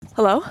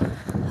Hello?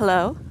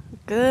 Hello?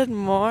 Good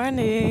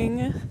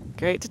morning.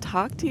 Great to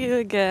talk to you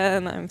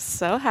again. I'm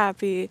so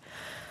happy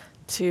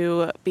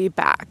to be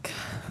back.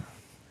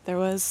 There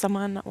was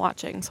someone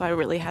watching, so I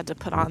really had to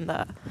put on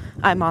the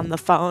I'm on the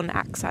phone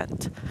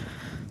accent.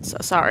 So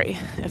sorry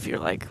if you're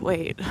like,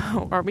 wait,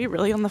 are we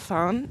really on the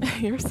phone?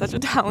 You're such a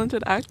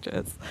talented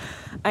actress.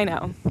 I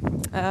know.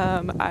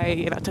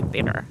 I took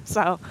theater,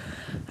 so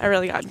I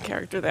really got in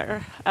character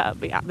there.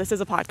 But yeah, this is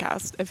a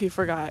podcast. If you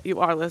forgot, you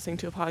are listening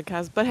to a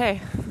podcast. But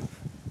hey,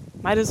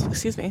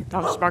 excuse me,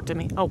 dog just barked at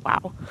me. Oh,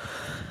 wow.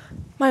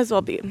 Might as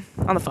well be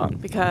on the phone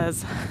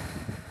because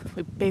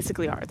we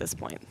basically are at this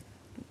point.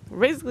 We're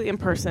basically in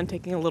person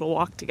taking a little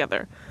walk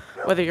together,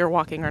 whether you're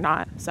walking or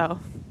not. So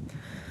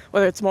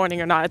whether it's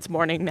morning or not, it's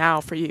morning now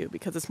for you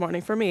because it's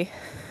morning for me.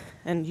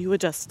 And you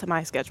adjust to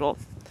my schedule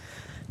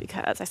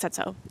because I said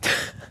so.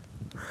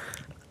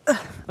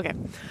 Okay.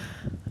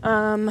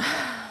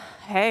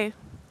 Hey,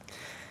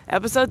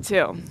 episode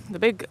 2, the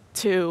big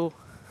two,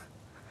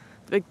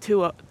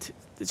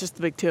 it's just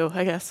the big 2,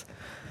 I guess.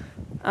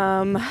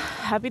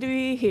 Happy to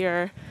be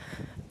here.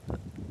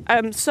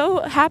 I'm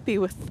so happy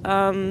with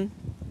how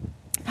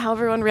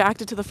everyone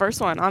reacted to the first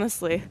one,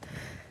 honestly.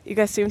 You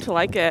guys seem to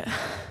like it,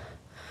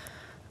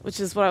 which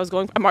is what I was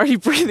going for. I'm already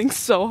breathing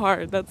so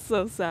hard. That's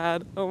so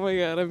sad. Oh my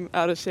god, I'm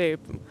out of shape.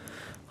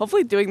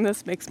 Hopefully doing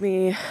this makes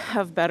me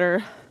have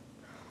better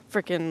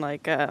freaking,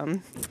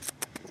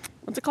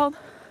 what's it called?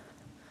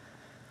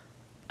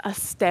 A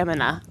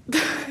stamina.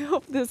 I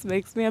hope this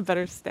makes me a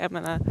better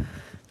stamina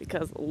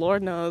because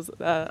Lord knows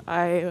that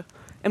I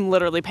am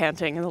literally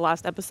panting in the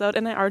last episode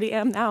and I already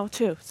am now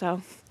too.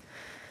 So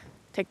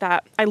take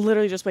that. I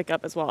literally just wake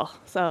up as well.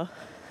 So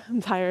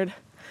I'm tired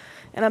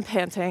and I'm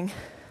panting,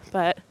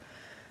 but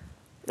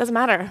it doesn't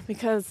matter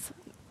because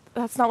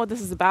that's not what this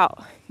is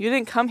about. You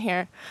didn't come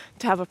here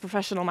to have a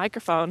professional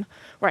microphone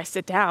where I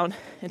sit down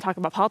and talk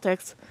about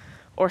politics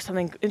or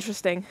something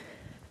interesting.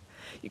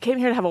 You came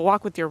here to have a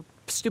walk with your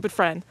stupid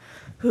friend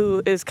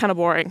who is kind of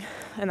boring,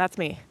 and that's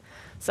me.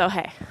 So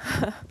hey,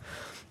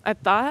 I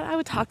thought I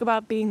would talk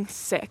about being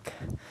sick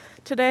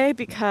today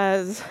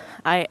because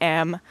I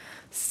am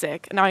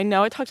sick. Now I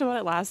know I talked about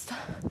it last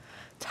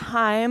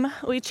time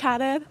we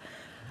chatted.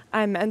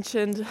 I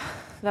mentioned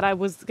that I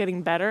was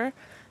getting better,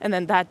 and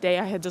then that day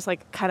I had just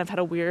kind of had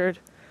a weird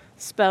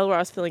spell where I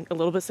was feeling a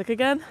little bit sick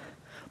again.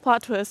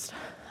 Plot twist,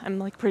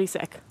 I'm pretty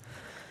sick.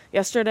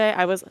 Yesterday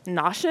I was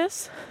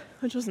nauseous,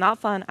 which was not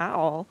fun at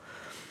all.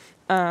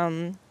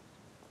 And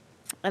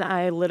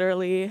I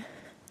literally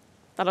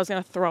thought I was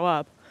going to throw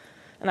up.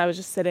 And I was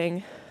just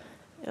sitting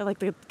at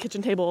the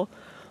kitchen table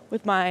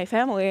with my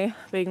family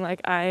being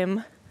like,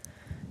 I'm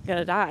going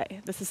to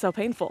die. This is so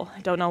painful. I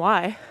don't know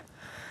why.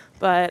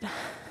 But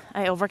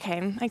I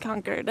overcame. I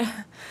conquered.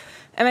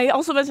 And I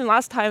also mentioned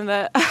last time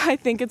that I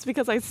think it's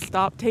because I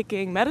stopped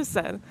taking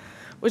medicine,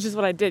 which is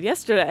what I did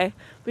yesterday.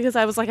 Because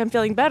I was like, I'm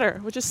feeling better,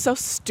 which is so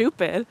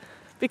stupid.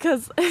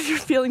 Because if you're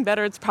feeling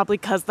better, it's probably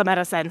because the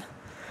medicine.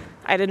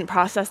 I didn't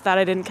process that.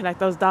 I didn't connect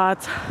those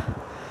dots.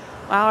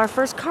 Wow, our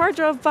first car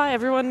drove by.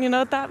 Everyone, you know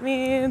what that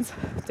means.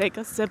 Take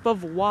a sip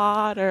of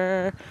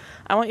water.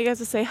 I want you guys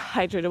to stay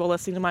hydrated while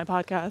listening to my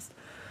podcast.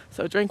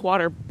 So drink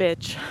water,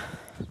 bitch.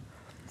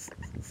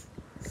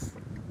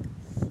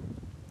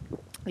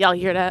 Y'all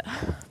hear that?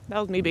 That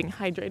was me being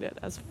hydrated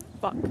as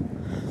fuck.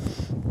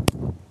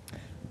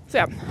 So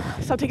yeah,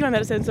 stopped taking my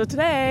medicine. So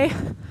today,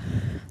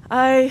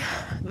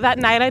 that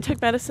night I took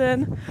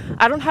medicine.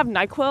 I don't have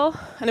NyQuil,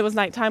 and it was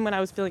nighttime when I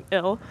was feeling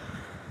ill.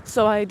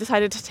 So I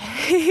decided to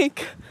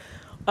take,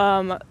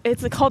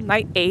 it's called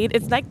Night Aid.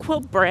 It's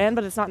NyQuil brand,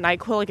 but it's not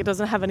NyQuil. It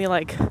doesn't have any,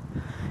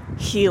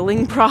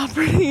 healing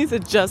properties.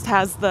 It just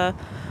has the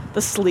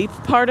sleep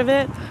part of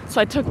it.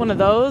 So I took one of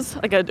those.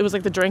 It was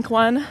the drink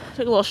one.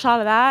 Took a little shot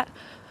of that.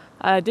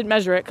 I didn't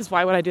measure it, because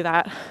why would I do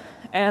that?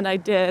 And I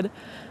did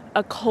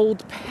a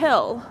cold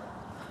pill.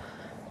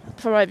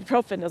 For my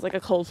ibuprofen is a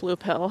cold flu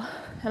pill,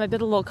 and I did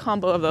a little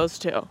combo of those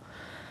two.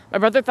 My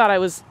brother thought I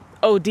was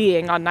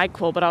ODing on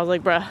NyQuil, but I was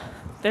like, bruh,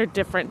 they're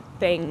different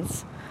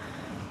things.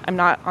 I'm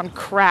not on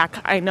crack.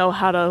 I know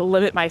how to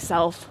limit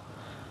myself.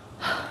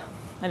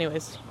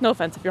 Anyways, no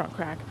offense if you're on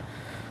crack,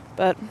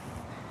 but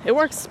it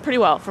works pretty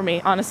well for me,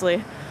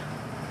 honestly.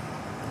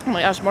 Oh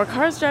my gosh, more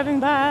cars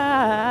driving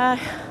by.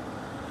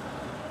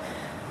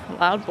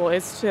 Loud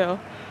boys too.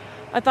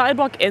 I thought I'd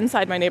walk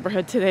inside my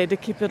neighborhood today to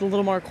keep it a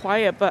little more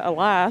quiet, but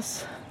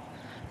alas,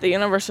 the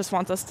universe just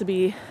wants us to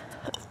be,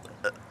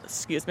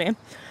 the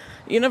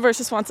universe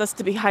just wants us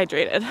to be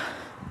hydrated.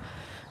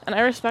 And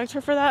I respect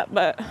her for that,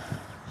 but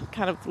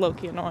kind of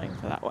low-key annoying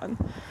for that one.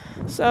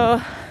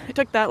 So I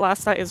took that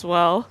last night as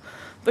well,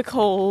 the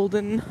cold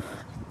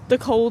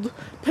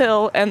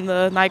pill and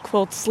the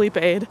NyQuil sleep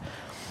aid.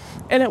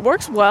 And it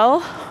works well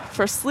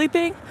for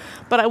sleeping,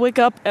 but I wake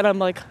up and I'm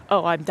like,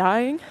 oh, I'm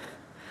dying.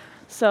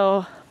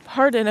 So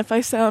pardon if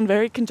I sound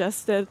very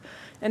congested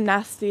and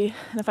nasty,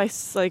 and if I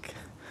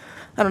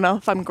I don't know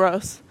if I'm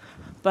gross,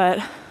 but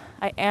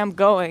I am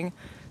going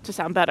to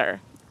sound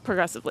better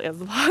progressively as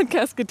the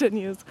podcast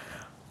continues,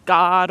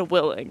 God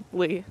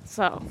willingly.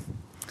 So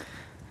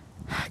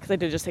because I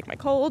did just take my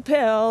cold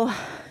pill.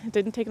 I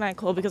didn't take night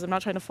cold because I'm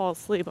not trying to fall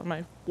asleep on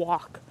my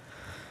walk.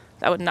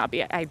 That would not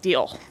be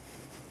ideal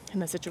in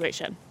this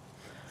situation.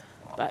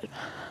 But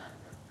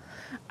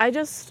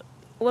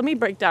let me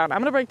break down. I'm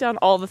going to break down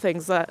all the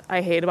things that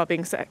I hate about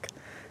being sick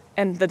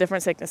and the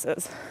different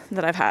sicknesses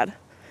that I've had,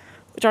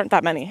 which aren't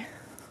that many,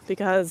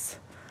 because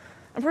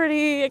I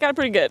got it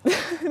pretty good.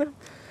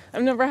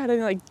 I've never had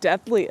any like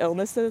deathly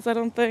illnesses, I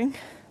don't think,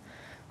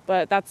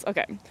 but that's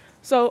okay.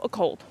 So a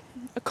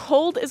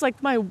cold is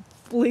like my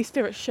least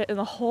favorite shit in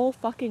the whole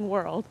fucking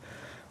world,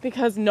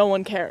 because no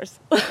one cares.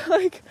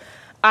 Like,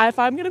 if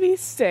I'm gonna be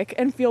sick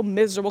and feel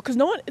miserable, because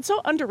it's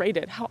so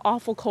underrated how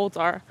awful colds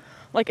are.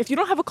 Like, if you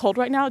don't have a cold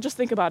right now, just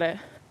think about it.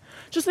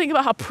 Just think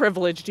about how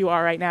privileged you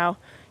are right now.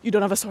 You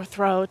don't have a sore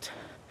throat.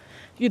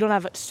 You don't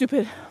have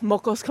stupid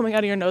mocos coming out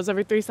of your nose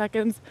every 3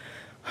 seconds.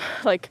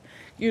 Like,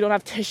 you don't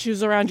have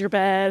tissues around your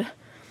bed.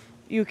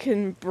 You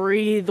can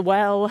breathe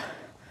well.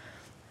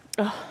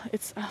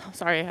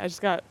 Sorry, I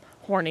just got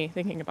horny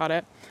thinking about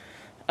it.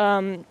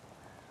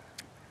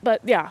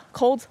 But yeah,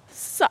 colds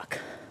suck.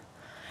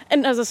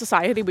 And as a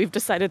society, we've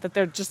decided that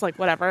they're just like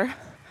whatever,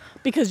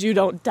 because you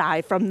don't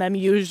die from them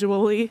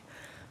usually.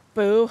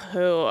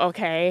 Boo-hoo,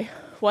 okay,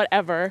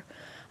 whatever.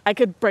 I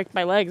could break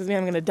my legs and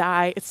I'm gonna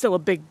die. It's still a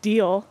big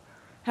deal.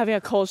 Having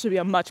a cold should be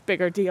a much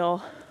bigger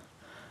deal,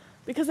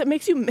 because it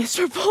makes you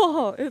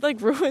miserable. It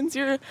like ruins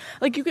you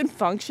can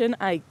function,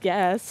 I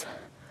guess.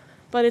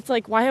 But it's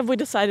like, why have we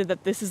decided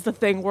that this is the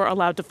thing we're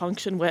allowed to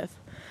function with?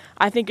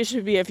 I think it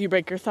should be if you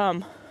break your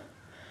thumb,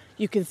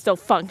 you can still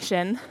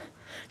function.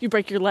 If you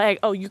break your leg,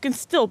 you can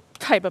still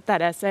type up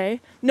that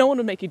essay. No one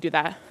would make you do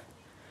that.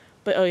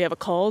 But you have a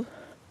cold?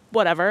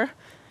 Whatever.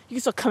 You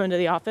can still come into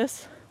the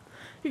office.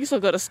 You can still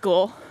go to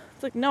school.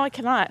 It's like, no, I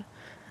cannot.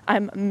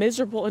 I'm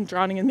miserable and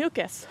drowning in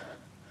mucus.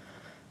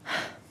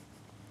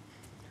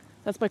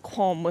 That's my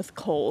qualm with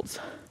colds.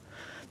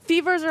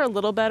 Fevers are a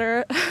little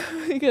better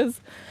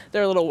because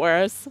they're a little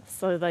worse.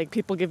 So like,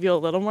 people give you a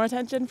little more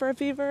attention for a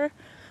fever,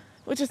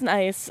 which is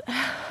nice.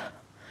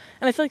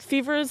 And I feel like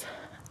fevers,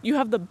 you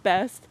have the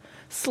best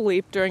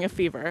sleep during a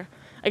fever.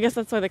 I guess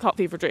that's why they call it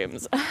fever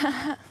dreams.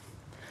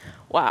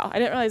 Wow, I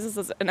didn't realize this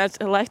was an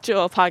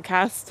intellectual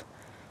podcast.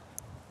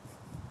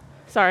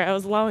 Sorry, I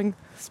was allowing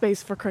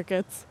space for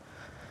crickets.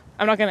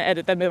 I'm not going to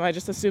edit them in. I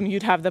just assume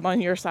you'd have them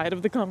on your side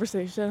of the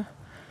conversation.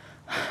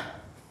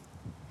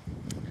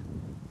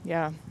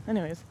 Yeah,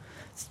 anyways.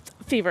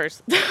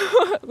 Fevers.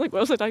 Like, what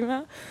was I talking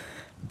about?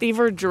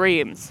 Fever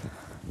dreams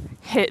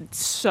hit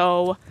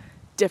so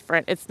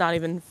different. It's not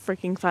even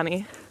freaking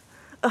funny.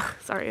 Ugh,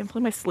 sorry, I'm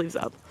pulling my sleeves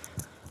up.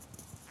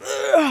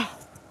 Ugh.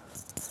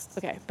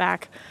 Okay,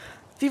 back.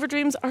 Fever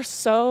dreams are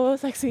so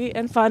sexy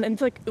and fun, and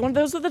it's like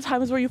those are the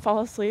times where you fall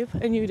asleep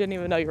and you didn't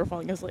even know you were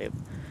falling asleep.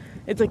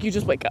 It's like you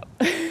just wake up.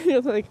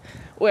 You're like,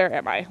 where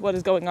am I? What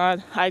is going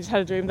on? I just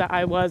had a dream that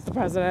I was the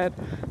president,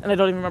 and I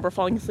don't even remember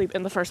falling asleep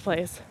in the first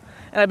place.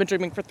 And I've been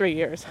dreaming for 3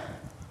 years.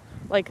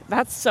 Like,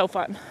 that's so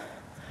fun.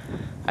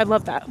 I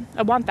love that.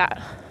 I want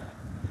that.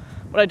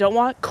 But I don't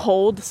want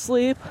cold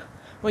sleep.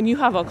 When you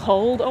have a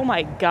cold, oh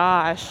my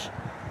gosh.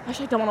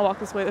 Actually, I don't want to walk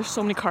this way. There's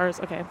so many cars.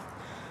 Okay.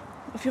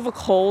 If you have a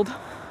cold,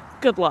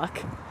 good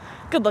luck.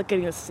 Good luck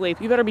getting to sleep.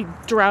 You better be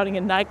drowning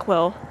in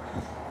NyQuil,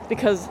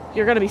 because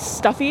you're going to be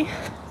stuffy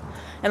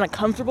and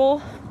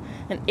uncomfortable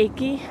and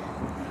achy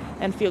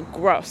and feel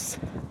gross.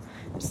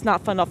 It's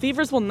not fun. Now,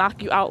 fevers will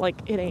knock you out like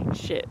it ain't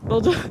shit.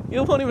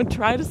 You won't even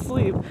try to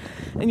sleep,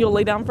 and you'll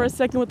lay down for a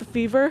second with the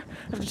fever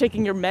after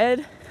taking your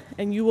med,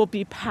 and you will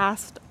be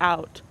passed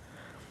out.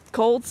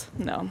 Colds?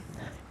 No.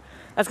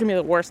 That's going to be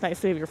the worst night's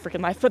sleep of your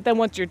freaking life. But then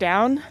once you're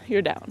down,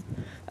 you're down.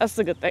 That's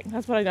the good thing.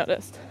 That's what I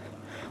noticed.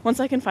 Once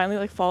I can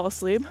finally fall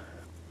asleep,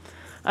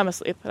 I'm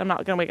asleep. And I'm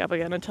not going to wake up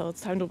again until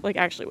it's time to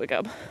actually wake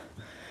up.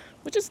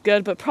 Which is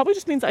good, but probably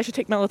just means I should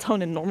take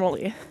melatonin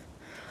normally.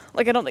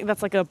 I don't think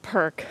that's a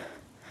perk.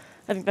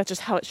 I think that's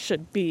just how it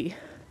should be.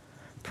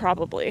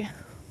 Probably.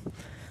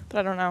 But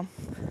I don't know.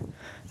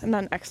 I'm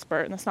not an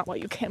expert, and that's not why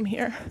you came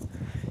here.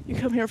 You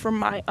come here for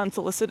my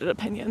unsolicited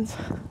opinions.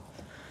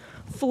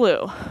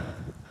 Flu.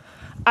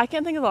 I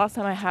can't think of the last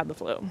time I had the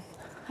flu.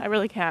 I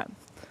really can't.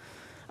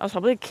 I was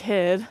probably a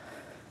kid.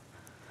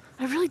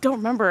 I really don't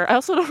remember. I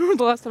also don't remember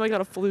the last time I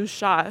got a flu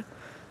shot.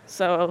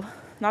 So,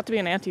 not to be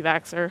an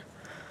anti-vaxxer,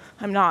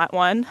 I'm not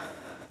one.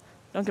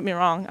 Don't get me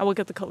wrong. I will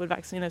get the COVID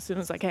vaccine as soon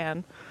as I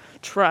can.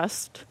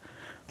 Trust.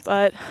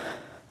 But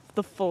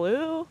the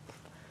flu,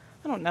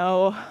 I don't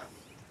know.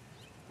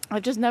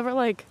 I've just never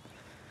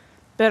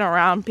been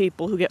around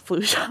people who get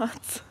flu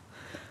shots.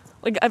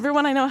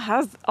 Everyone I know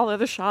has all the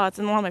other shots,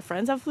 and a lot of my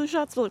friends have flu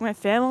shots, but my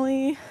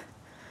family,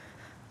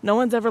 no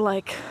one's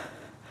ever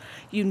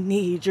you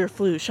need your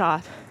flu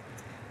shot.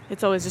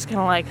 It's always just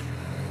kind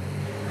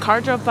of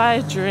car drove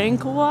by,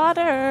 drink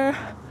water.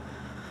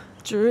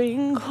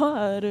 Drink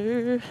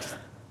water.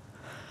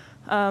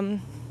 What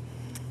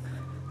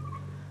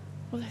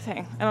was I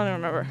saying? I don't even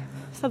remember.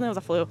 Something was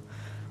a flu.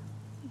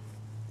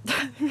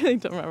 I really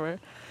don't remember.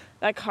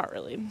 That car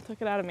really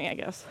took it out of me, I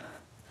guess.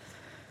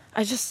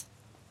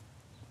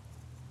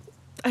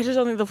 I just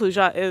don't think the flu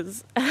shot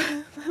is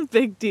a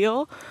big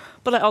deal,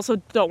 but I also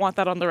don't want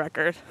that on the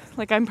record.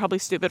 Like, I'm probably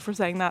stupid for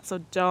saying that, so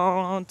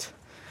don't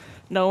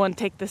no one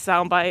take this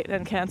soundbite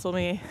and cancel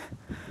me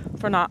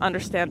for not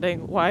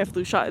understanding why a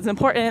flu shot is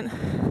important.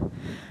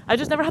 I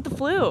just never had the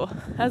flu,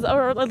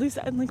 or at least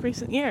in like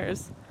recent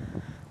years.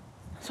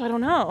 So I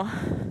don't know.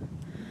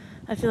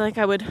 I feel like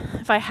I would,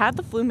 if I had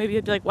the flu, maybe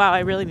I'd be like, wow, I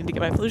really need to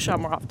get my flu shot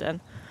more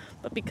often.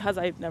 But because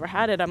I've never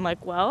had it, I'm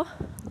like, well,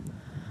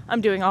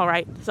 I'm doing all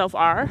right so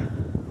far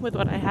with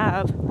what I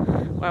have.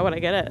 Why would I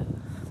get it?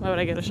 Why would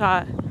I get a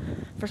shot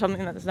for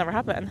something that has never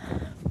happened?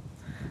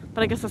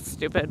 But I guess that's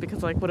stupid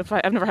because, like, what if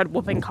I've never had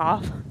whooping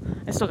cough?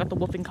 I still got the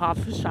whooping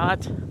cough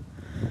shot.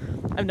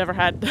 I've never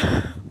had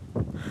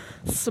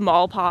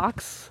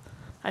smallpox.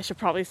 I should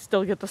probably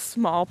still get the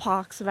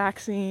smallpox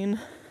vaccine.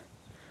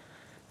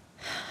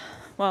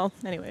 Well,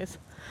 anyways.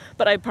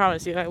 But I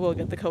promise you I will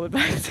get the COVID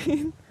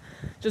vaccine.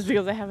 Just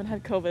because I haven't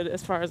had COVID,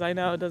 as far as I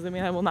know, doesn't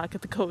mean I will not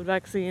get the COVID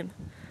vaccine.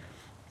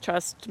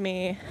 Trust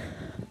me.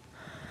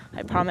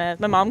 I promise.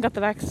 My mom got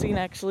the vaccine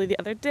actually the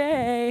other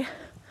day,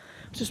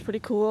 which is pretty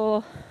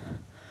cool.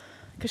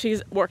 Because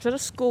she works at a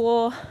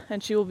school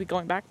and she will be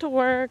going back to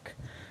work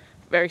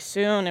very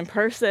soon in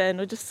person,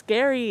 which is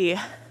scary.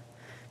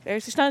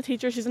 She's not a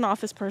teacher, she's an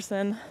office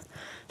person.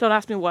 Don't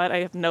ask me what, I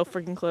have no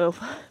freaking clue.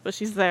 But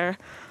she's there.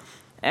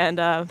 And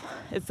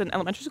it's an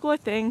elementary school, I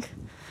think.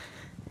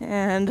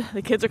 And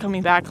the kids are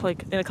coming back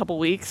like in a couple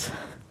weeks,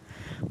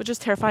 which is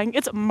terrifying.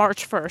 It's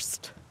March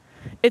 1st.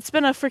 It's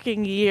been a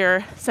freaking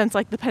year since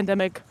like the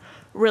pandemic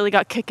really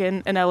got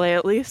kicking in LA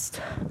at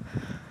least.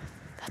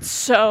 That's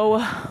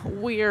so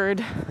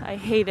weird. I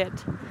hate it.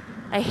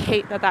 I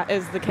hate that that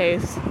is the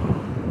case.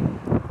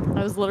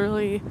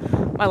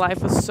 My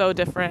life was so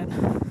different.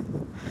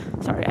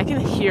 Sorry, I can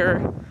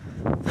hear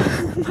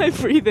my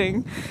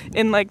breathing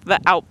in like the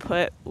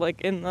output,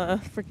 like in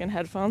the freaking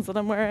headphones that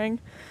I'm wearing.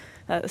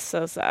 That is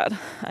so sad.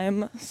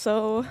 I'm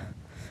so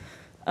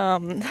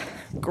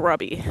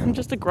grubby. I'm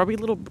just a grubby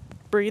little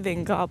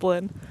breathing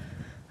goblin.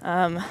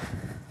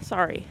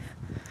 Sorry.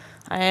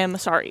 I am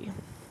sorry.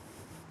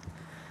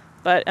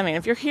 But, I mean,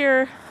 if you're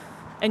here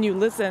and you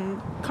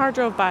listen, car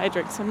drove by,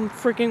 drink some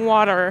freaking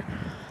water.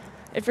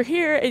 If you're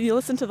here and you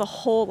listen to the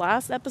whole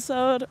last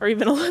episode, or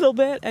even a little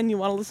bit, and you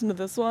want to listen to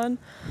this one,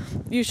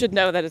 you should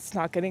know that it's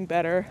not getting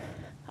better.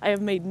 I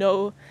have made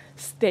no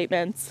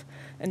statements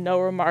and no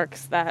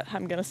remarks that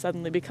I'm going to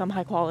suddenly become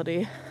high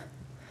quality.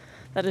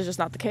 That is just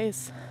not the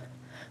case.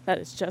 That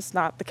is just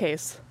not the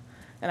case.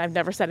 And I've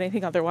never said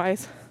anything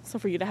otherwise. So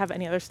for you to have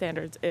any other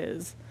standards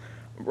is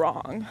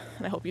wrong.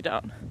 And I hope you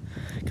don't.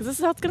 Because this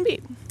is how it's going to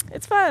be.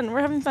 It's fun.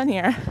 We're having fun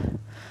here.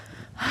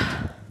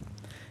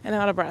 And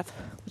I'm out of breath,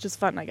 which is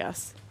fun, I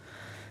guess.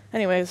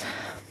 Anyways,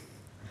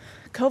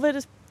 COVID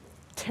is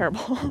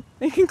terrible.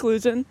 In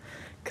conclusion,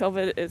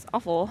 COVID is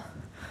awful.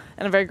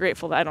 And I'm very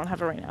grateful that I don't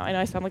have it right now. I know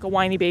I sound like a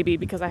whiny baby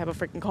because I have a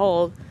freaking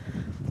cold.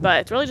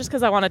 But it's really just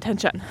because I want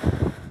attention.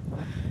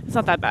 It's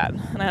not that bad.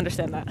 And I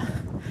understand that.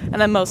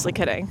 And I'm mostly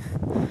kidding.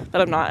 But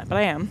I'm not. But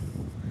I am.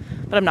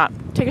 But I'm not.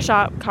 Take a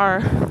shot,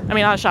 car. I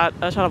mean, not a shot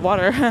of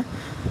water.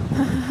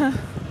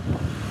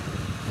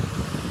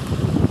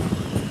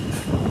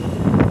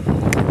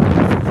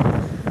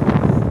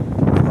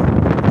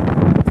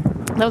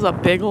 That was a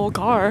big old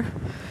car.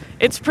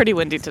 It's pretty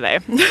windy today.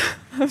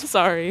 I'm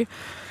sorry.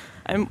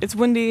 It's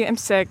windy. I'm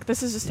sick.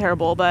 This is just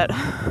terrible. But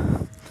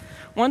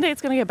one day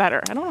it's going to get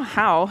better. I don't know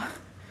how.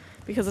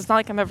 Because it's not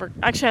like I'm ever...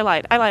 Actually, I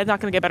lied. It's not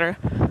going to get better.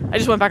 I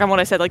just went back on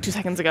what I said like 2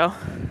 seconds ago.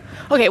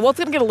 Okay, well, it's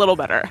going to get a little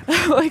better.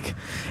 Like,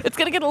 it's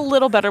going to get a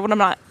little better when I'm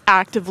not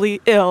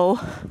actively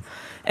ill.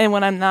 And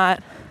when I'm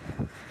not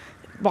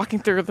walking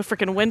through the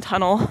freaking wind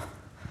tunnel.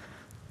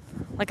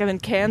 Like I'm in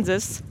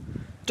Kansas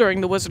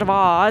during the Wizard of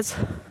Oz.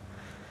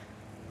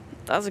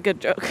 That was a good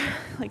joke.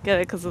 Like, get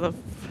it because of the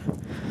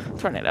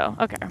tornado.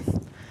 Okay.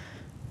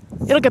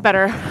 It'll get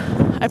better.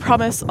 I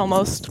promise,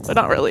 almost, but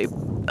not really.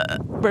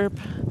 Burp.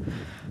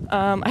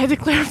 I had to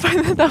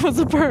clarify that was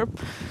a burp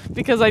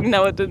because I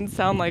know it didn't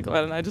sound like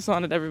one, and I just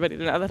wanted everybody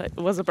to know that it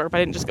was a burp. I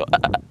didn't just go,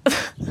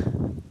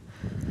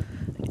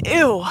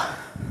 Ew.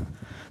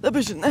 That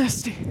bitch is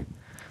nasty.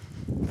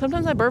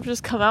 Sometimes my burps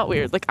just come out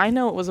weird. Like, I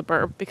know it was a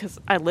burp because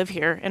I live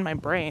here in my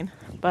brain,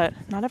 but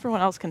not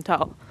everyone else can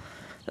tell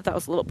that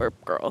was a little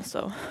burp girl.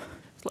 So,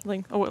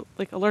 like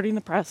alerting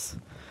the press.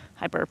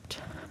 I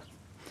burped.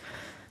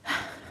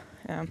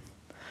 Yeah.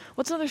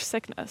 What's another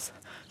sickness?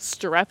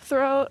 Strep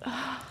throat.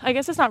 I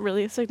guess it's not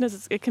really a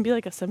sickness. It can be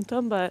like a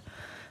symptom, but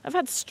I've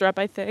had strep,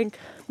 I think.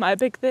 My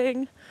big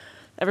thing.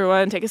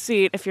 Everyone, take a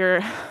seat if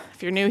you're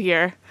new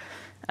here.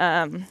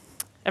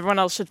 Everyone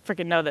else should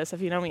freaking know this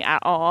if you know me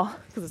at all,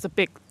 because it's a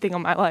big thing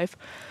in my life.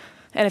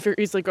 And if you're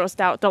easily grossed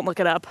out, don't look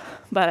it up.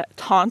 But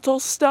tonsil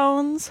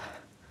stones.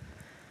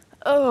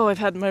 Oh, I've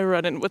had my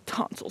run-in with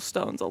tonsil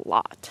stones a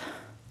lot.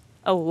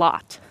 A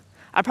lot.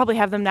 I probably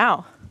have them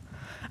now.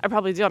 I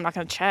probably do. I'm not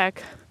going to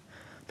check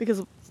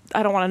because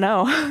I don't want to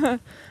know.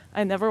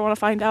 I never want to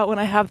find out when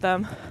I have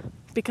them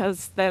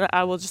because then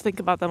I will just think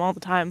about them all the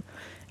time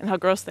and how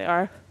gross they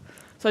are.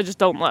 So I just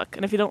don't look.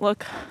 And if you don't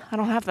look, I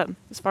don't have them,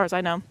 as far as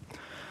I know.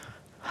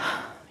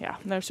 Yeah,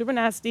 and they're super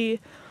nasty.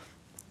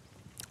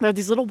 They're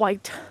these little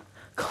white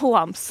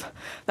clumps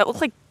that look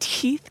like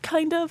teeth,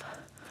 kind of,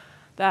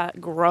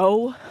 that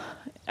grow,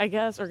 I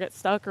guess, or get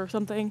stuck or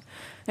something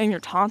in your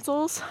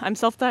tonsils. I'm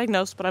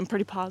self-diagnosed, but I'm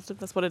pretty positive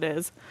that's what it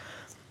is.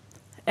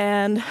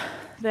 And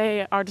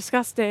they are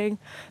disgusting.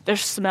 They're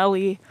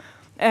smelly.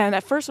 And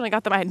at first when I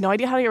got them, I had no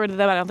idea how to get rid of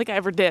them. I don't think I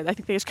ever did. I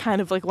think they just kind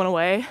of like went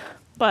away.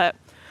 But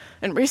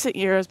in recent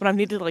years, when I've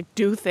needed to like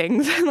do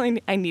things and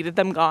I needed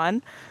them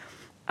gone,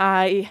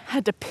 I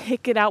had to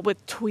pick it out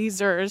with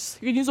tweezers.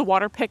 You can use a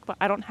water pick, but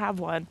I don't have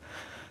one.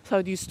 So I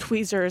would use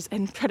tweezers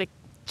and try to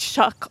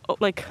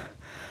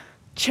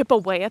chip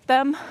away at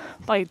them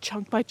by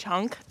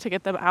chunk to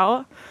get them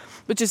out,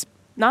 which is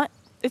not,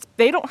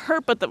 they don't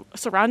hurt, but the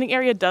surrounding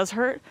area does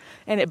hurt,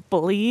 and it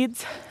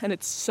bleeds, and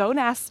it's so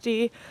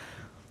nasty.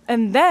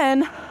 And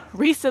then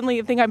recently,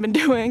 the thing I've been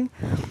doing,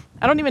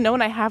 I don't even know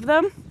when I have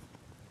them,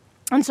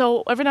 and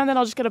so every now and then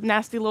I'll just get a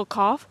nasty little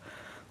cough,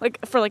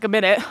 like for like a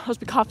minute. I'll just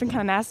be coughing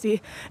kind of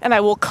nasty, and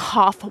I will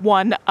cough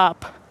one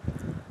up,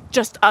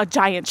 just a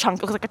giant chunk.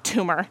 It looks like a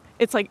tumor.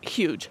 It's like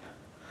huge.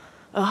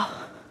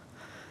 Ugh.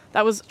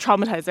 That was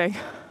traumatizing,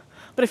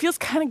 but it feels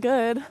kind of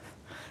good.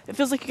 It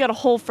feels like you got a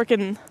whole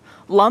freaking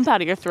lump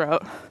out of your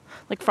throat,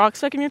 like frog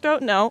stuck in your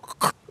throat. No,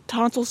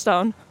 tonsil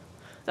stone.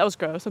 That was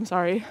gross. I'm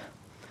sorry.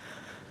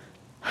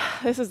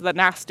 This is the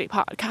nasty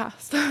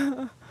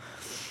podcast.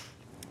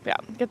 Yeah,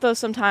 get those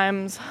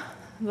sometimes.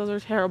 Those are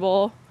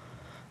terrible.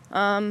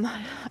 I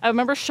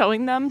remember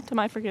showing them to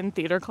my freaking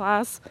theater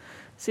class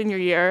senior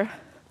year,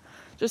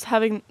 just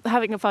having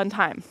a fun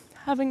time,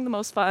 having the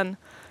most fun,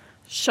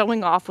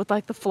 showing off with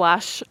like the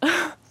flash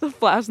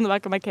in the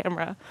back of my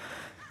camera.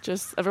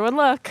 Just, everyone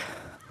look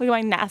at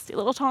my nasty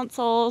little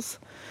tonsils.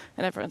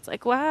 And everyone's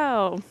like,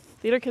 wow,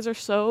 theater kids are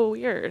so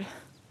weird.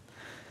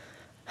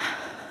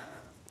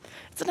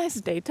 It's a nice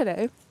day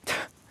today.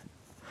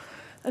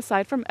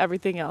 Aside from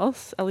everything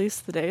else, at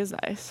least the day is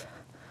nice.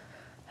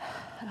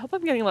 I hope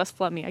I'm getting less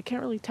phlegmy. I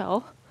can't really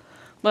tell,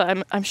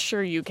 but I'm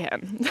sure you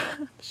can.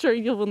 I'm sure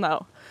you will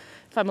know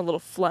if I'm a little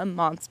phlegm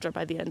monster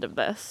by the end of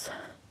this,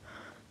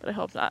 but I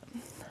hope not.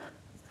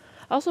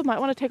 I also might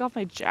want to take off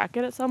my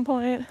jacket at some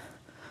point,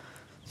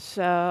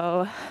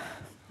 so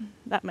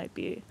that might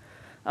be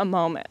a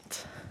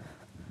moment.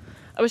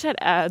 I wish I had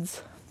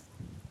ads.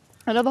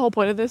 I know the whole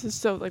point of this is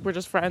so like we're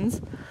just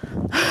friends.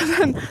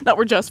 Not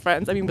we're just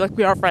friends. I mean, like,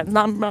 we are friends.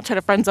 I'm not trying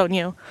to friend zone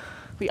you.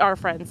 We are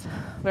friends.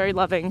 Very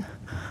loving.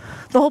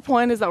 The whole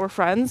point is that we're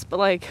friends, but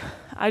like,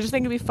 I just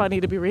think it'd be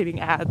funny to be reading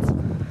ads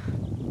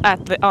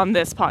on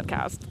this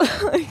podcast.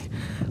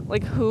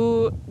 like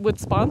who would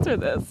sponsor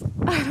this?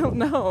 I don't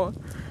know.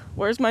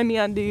 Where's my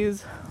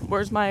MeUndies?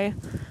 Where's my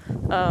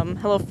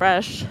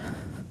HelloFresh?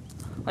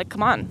 Like,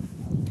 come on.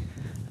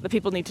 The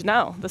people need to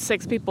know. The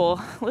 6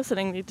 people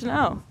listening need to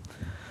know.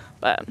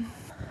 But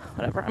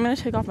whatever. I'm gonna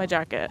take off my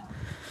jacket.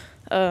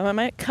 I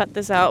might cut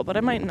this out, but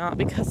I might not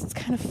because it's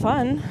kind of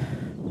fun,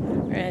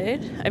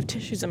 right? I have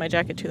tissues in my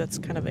jacket too. That's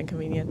kind of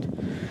inconvenient.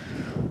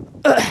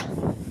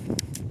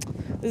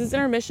 This is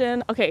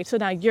intermission. Okay, so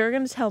now you're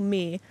gonna tell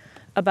me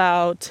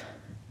about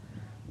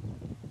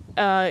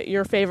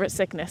your favorite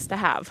sickness to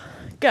have.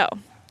 Go.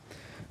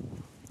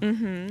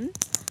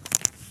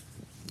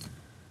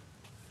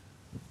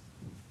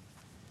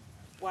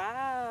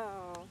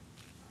 Wow.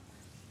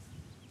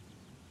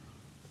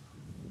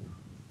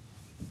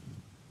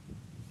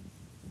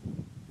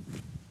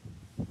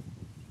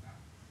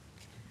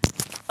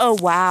 Oh,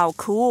 wow,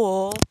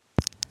 cool.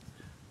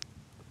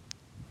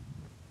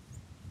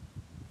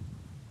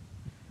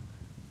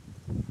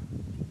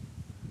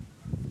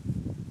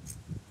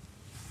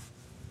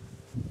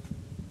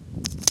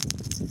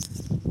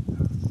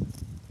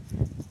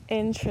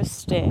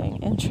 Interesting.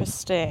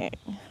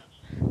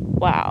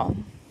 Wow.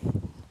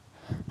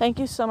 Thank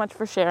you so much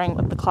for sharing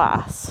with the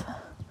class.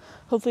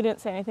 Hopefully you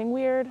didn't say anything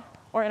weird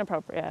or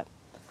inappropriate,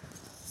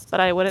 but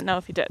I wouldn't know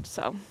if you did,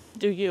 so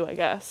do you, I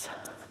guess.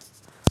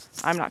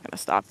 I'm not going to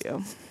stop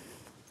you.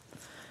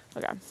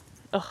 Okay.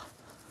 Ugh.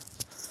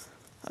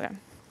 Okay.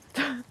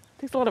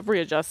 Takes a lot of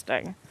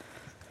readjusting.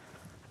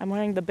 I'm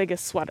wearing the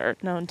biggest sweater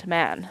known to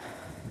man.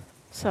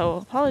 So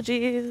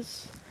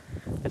apologies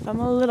if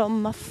I'm a little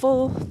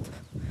muffled.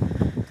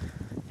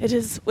 It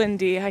is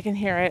windy. I can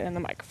hear it in the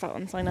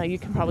microphone, so I know you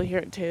can probably hear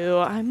it too.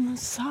 I'm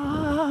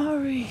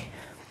sorry.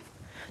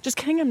 Just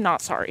kidding, I'm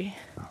not sorry.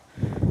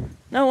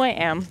 No, I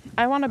am.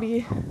 I want to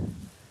be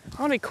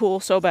cool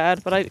so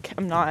bad, but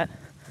I'm not.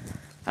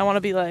 I want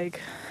to be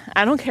like,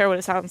 I don't care what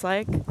it sounds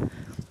like.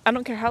 I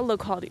don't care how low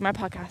quality my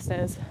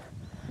podcast is.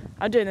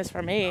 I'm doing this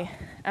for me,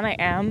 and I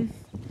am.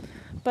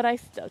 But I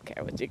still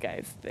care what you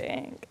guys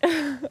think.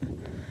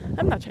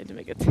 I'm not trying to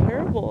make a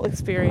terrible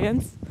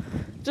experience.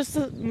 Just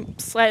a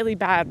slightly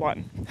bad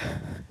one.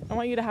 I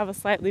want you to have a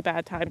slightly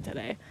bad time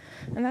today.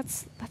 And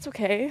that's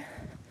okay.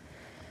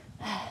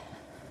 I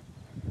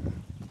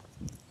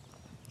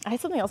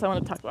had something else I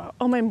wanted to talk about.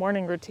 Oh, my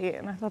morning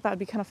routine. I thought that would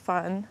be kind of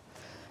fun,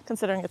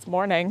 considering it's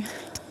morning.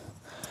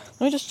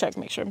 Let me just check,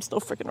 make sure I'm still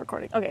freaking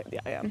recording. Okay, yeah,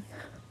 I am.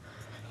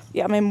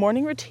 Yeah, my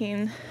morning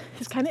routine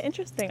is kind of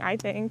interesting, I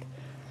think.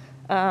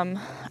 I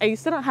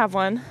used to not have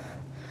one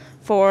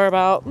for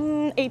about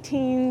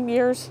 18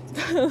 years,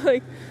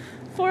 like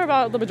for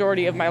about the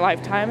majority of my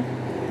lifetime.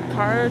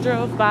 Car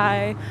drove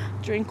by,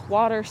 drink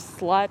water,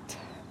 slut.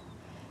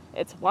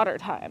 It's water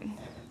time.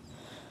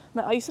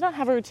 But I used to not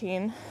have a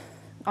routine.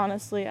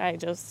 Honestly, I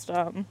just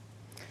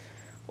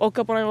woke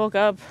up when I woke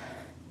up,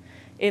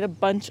 ate a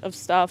bunch of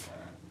stuff,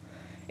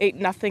 ate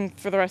nothing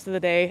for the rest of the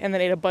day, and then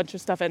ate a bunch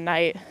of stuff at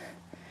night,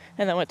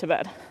 and then went to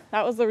bed.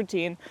 That was the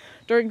routine.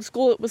 During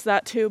school, it was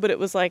that too, but it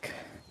was like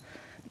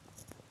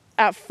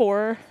at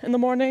 4 in the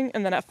morning,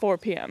 and then at 4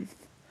 p.m.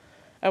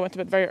 I went to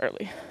bed very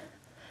early,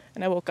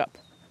 and I woke up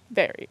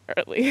very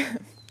early,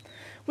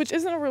 which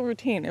isn't a real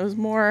routine. It was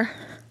more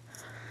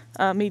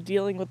me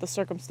dealing with the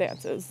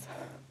circumstances,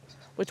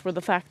 which were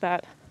the fact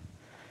that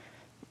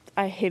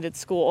I hated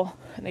school,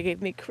 and it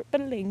gave me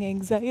crippling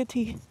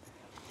anxiety.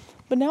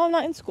 But now I'm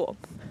not in school,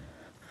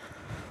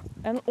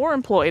 or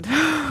employed,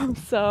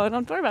 so I don't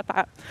have to worry about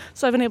that.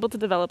 So I've been able to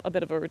develop a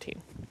bit of a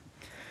routine.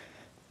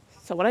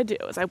 So what I do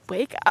is I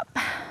wake up,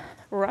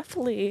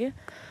 roughly,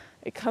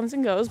 it comes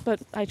and goes, but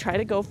I try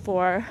to go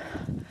for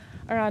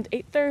around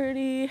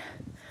 8:30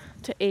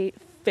 to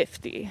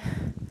 8:50,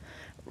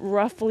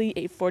 roughly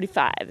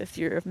 8:45 if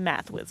you're a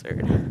math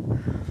wizard.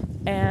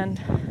 And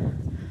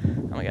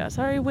oh my god,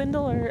 sorry, wind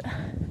alert.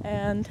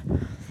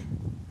 And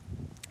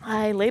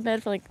I lay in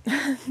bed for like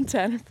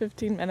 10 or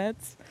 15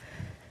 minutes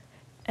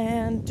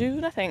and do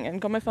nothing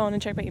and go on my phone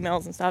and check my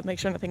emails and stuff, make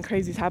sure nothing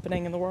crazy is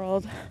happening in the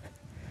world,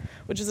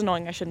 which is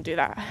annoying. I shouldn't do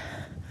that.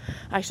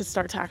 I should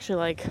start to actually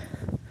like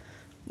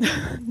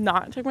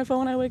not check my phone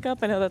when I wake up.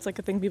 I know that's like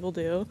a thing people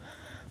do,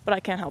 but I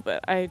can't help it.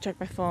 I check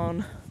my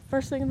phone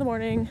first thing in the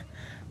morning,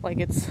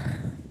 like it's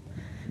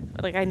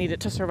like I need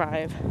it to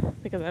survive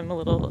because I'm a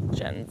little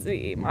Gen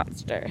Z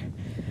monster.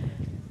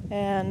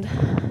 And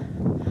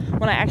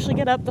when I actually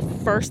get up, the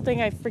first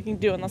thing I freaking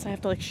do, unless I have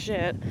to like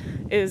shit,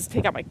 is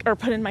take out or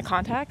put in my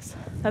contacts.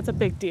 That's a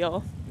big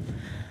deal.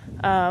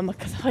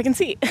 Because I can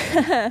see.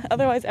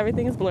 Otherwise,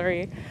 everything is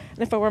blurry. And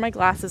if I wear my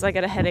glasses, I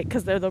get a headache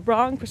because they're the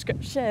wrong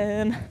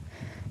prescription.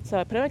 So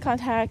I put in my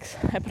contacts.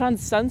 I put on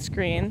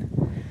sunscreen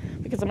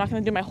because I'm not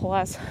going to do my whole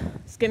ass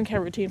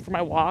skincare routine for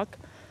my walk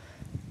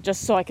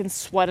just so I can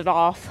sweat it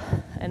off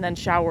and then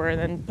shower and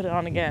then put it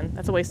on again.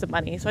 That's a waste of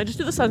money. So I just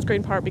do the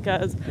sunscreen part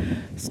because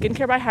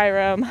Skincare by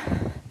Hiram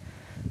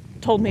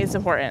told me it's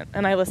important,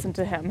 and I listened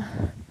to him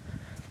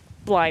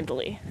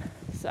blindly.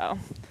 So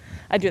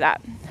I do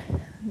that.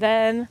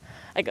 Then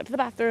I go to the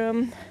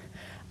bathroom.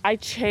 I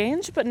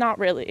change, but not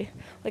really.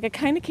 Like I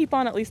kind of keep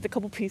on at least a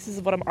couple pieces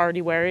of what I'm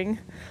already wearing.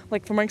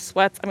 Like for my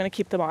sweats, I'm going to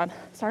keep them on.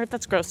 Sorry if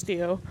that's gross to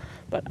you,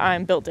 but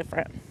I'm built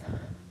different.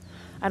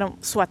 I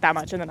don't sweat that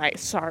much in the night.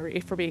 Sorry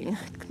for being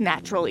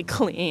naturally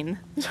clean.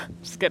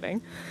 Just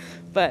kidding.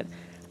 But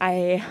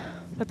I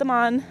put them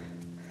on,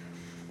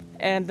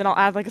 and then I'll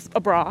add like a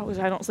bra, which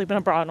I don't sleep in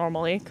a bra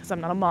normally because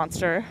I'm not a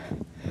monster.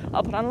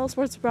 I'll put on a little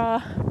sports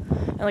bra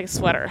and like a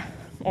sweater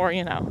or,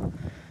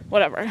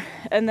 whatever.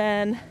 And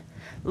then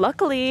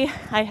luckily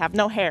I have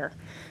no hair,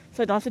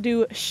 so I don't have to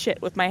do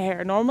shit with my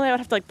hair. Normally I would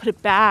have to like put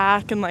it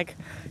back and like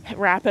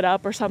wrap it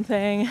up or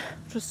something,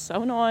 which is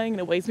so annoying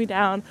and it weighs me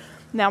down.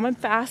 Now I'm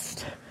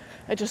fast.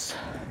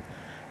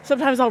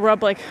 Sometimes I'll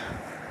rub like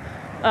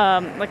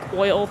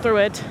oil through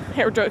it.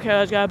 Hair drove,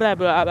 blah,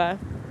 blah, blah.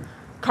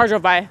 Car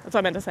drove by. That's what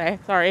I meant to say.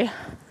 Sorry.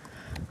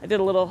 I did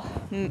a little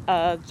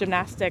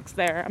gymnastics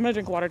there. I'm going to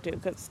drink water too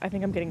because I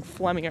think I'm getting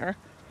phlegmier.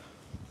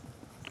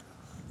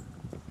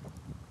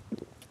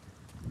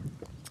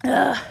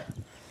 That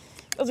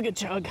was a good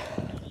chug.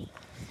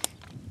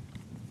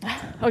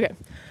 Okay.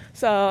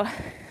 So,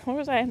 what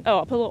was I? Oh,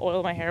 I'll put a little oil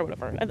in my hair,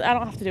 whatever. I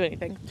don't have to do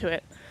anything to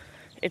it.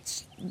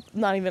 It's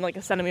not even like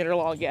a centimeter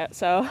long yet,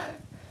 so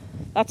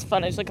that's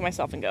fun. I just look at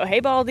myself and go, hey,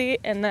 Baldy,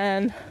 and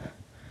then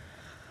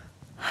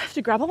I have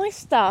to grab all my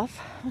stuff,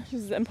 which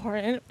is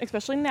important,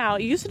 especially now.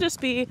 It used to just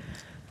be,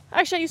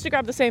 actually, I used to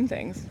grab the same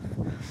things.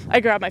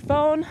 I grab my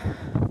phone,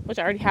 which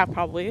I already have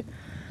probably,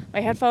 my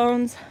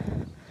headphones,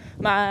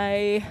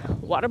 my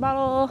water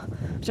bottle,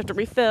 which I have to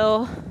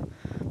refill,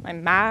 my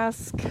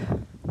mask,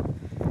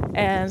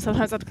 and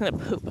sometimes I have to clean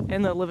up poop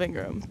in the living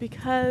room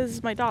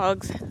because my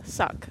dogs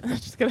suck.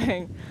 Just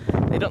kidding.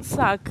 They don't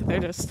suck. They're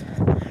just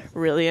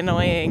really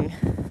annoying.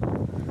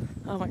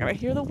 Oh my god, I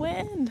hear the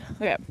wind.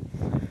 Okay.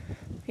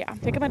 Yeah, I'm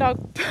taking my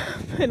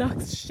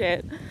dog's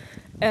shit,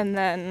 and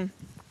then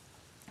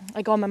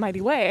I go on my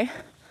mighty way.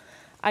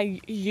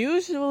 I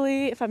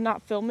usually, if I'm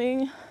not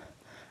filming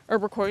or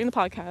recording the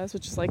podcast,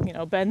 which is like,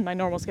 been my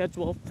normal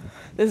schedule,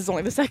 this is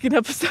only the second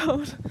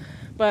episode,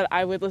 but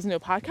I would listen to a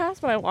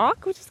podcast when I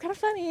walk, which is kind of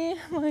funny.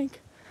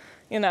 Like,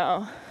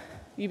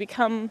 you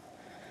become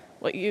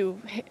what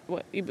you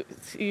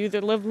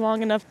either live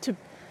long enough to,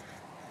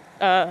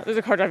 there's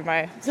a car driving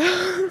by,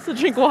 so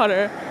drink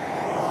water.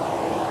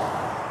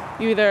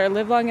 You either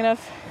live long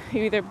enough,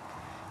 you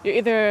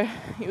either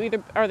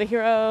are the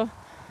hero,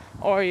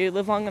 or you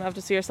live long enough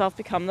to see yourself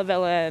become the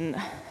villain.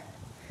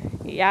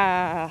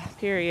 Yeah,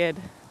 period.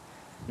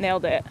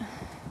 Nailed it.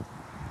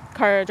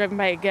 Car driving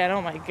by again.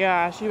 Oh my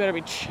gosh, you better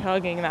be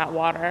chugging that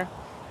water.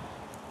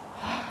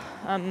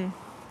 What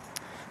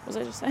was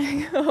I just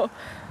saying?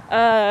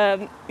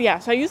 Yeah,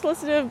 so I used to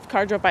listen to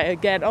Car Drove By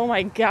again. Oh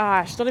my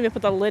gosh, don't even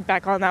put the lid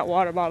back on that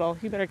water bottle.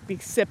 You better be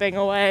sipping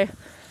away.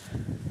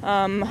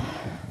 I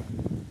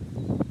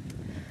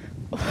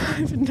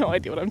have no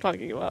idea what I'm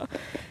talking about.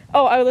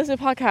 Oh, I would listen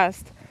to a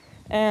podcast.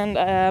 And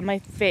my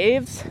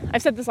faves,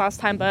 I've said this last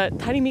time, but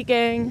Tiny Meat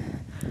Gang,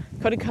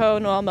 Cody Ko,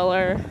 Noel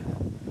Miller,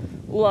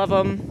 love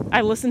them.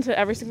 I listened to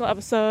every single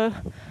episode.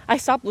 I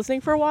stopped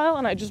listening for a while,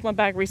 and I just went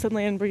back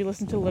recently and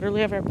re-listened to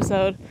literally every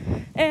episode.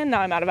 And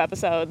now I'm out of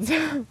episodes.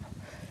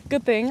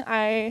 Good thing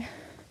I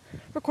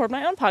record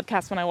my own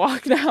podcast when I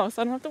walk now,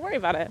 so I don't have to worry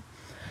about it.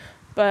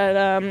 But,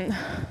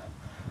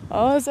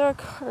 oh, is there a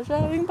car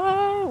driving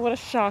by? What a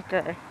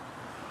shocker.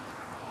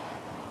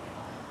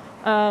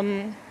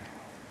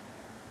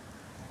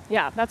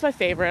 Yeah, that's my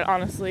favorite,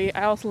 honestly.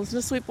 I also listen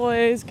to Sweet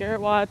Boys,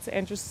 Garrett Watts,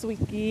 Andrew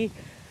Sweeky.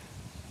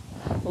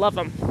 Love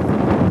them.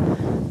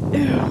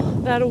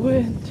 Ew, that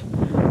wind.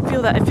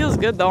 Feel that. It feels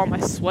good, though, on my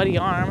sweaty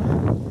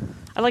arm.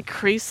 I,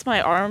 crease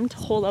my arm to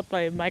hold up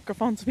my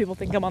microphone so people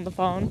think I'm on the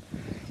phone.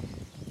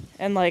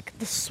 And,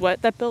 the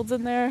sweat that builds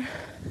in there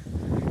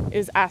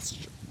is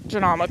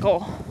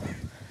astronomical.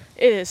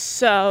 It is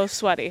so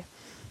sweaty.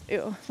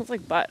 Ew, smells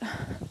like butt.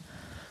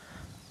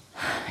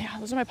 Yeah,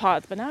 those are my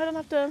pods, but now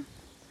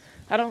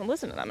I don't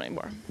listen to them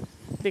anymore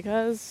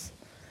because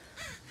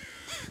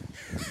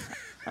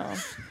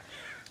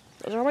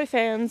those are my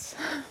fans.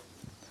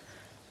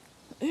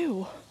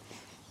 Ew,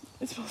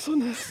 it smells so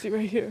nasty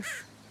right here.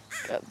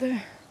 God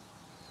there.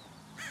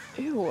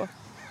 Ew,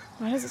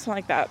 why does it smell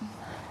like that?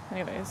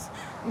 Anyways,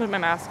 I'm gonna put my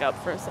mask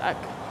up for a sec.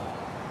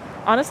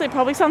 Honestly, it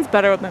probably sounds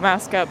better with my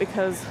mask up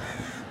because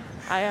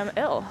I am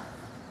ill.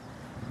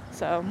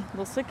 So,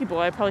 little sicky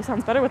boy probably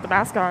sounds better with the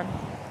mask on.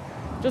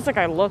 Just like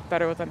I look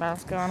better with the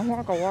mask on.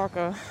 Waka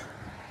waka.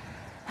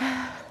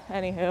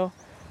 Anywho.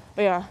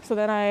 But yeah, so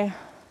then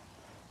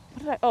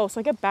so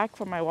I get back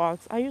from my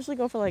walks. I usually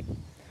go for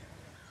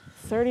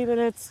 30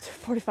 minutes to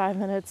 45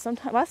 minutes.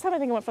 Last time I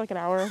think I went for an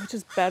hour, which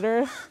is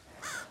better.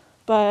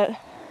 But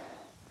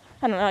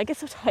I don't know, I get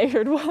so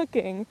tired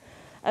walking,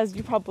 as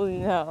you probably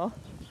know.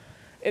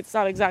 It's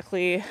not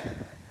exactly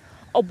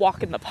a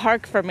walk in the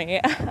park for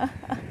me.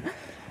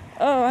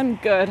 Oh, I'm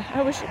good.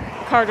 I wish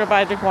car drove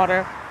by, drink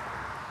water.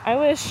 I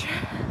wish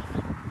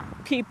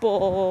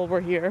people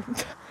were here.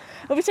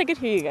 I wish I could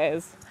hear you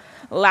guys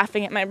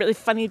laughing at my really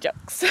funny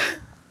jokes.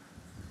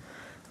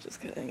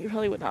 Just kidding. You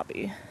probably would not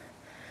be.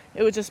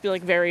 It would just be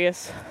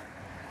various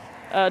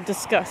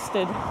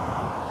disgusted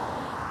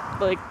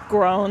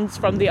groans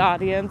from the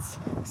audience.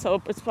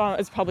 So it's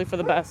probably for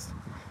the best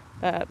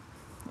that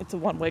it's a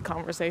one-way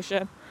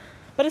conversation.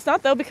 But it's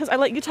not, though, because I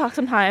let you talk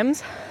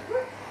sometimes.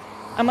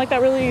 I'm like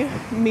that really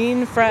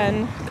mean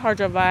friend, car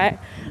drove by.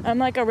 I'm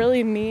like a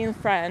really mean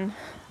friend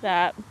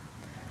that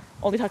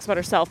only talks about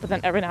herself, but then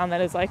every now and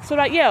then is like, so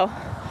about you?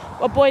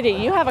 What boy do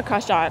you have a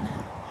crush on?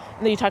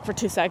 And then you talk for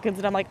 2 seconds,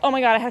 and I'm like, oh my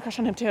god, I had a crush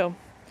on him too.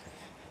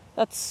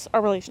 That's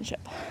our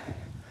relationship.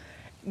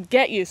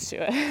 Get used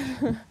to it.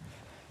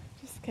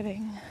 Just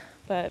kidding.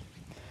 But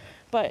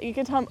you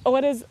can tell me,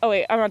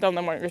 I'm not done with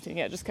the morning routine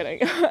yet, just kidding.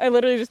 I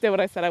literally just did what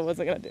I said I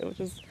wasn't going to do, which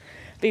is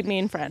be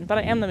mean friend. But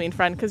I am the mean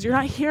friend because you're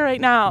not here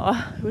right now.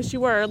 I wish you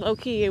were, low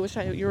key. I wish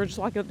you were just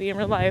walking with me in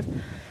real life.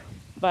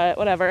 But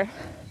whatever.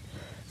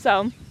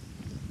 So,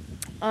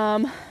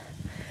 I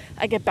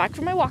get back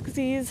from my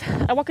walksies.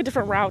 I walk a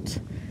different route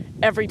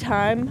every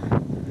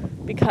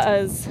time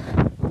because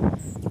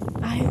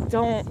I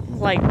don't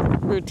like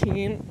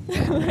routine.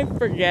 I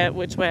forget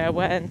which way I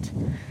went.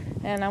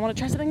 And I want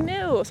to try something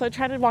new. So I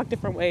try to walk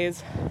different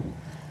ways.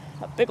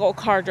 A big old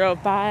car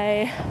drove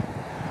by.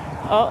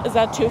 Oh, is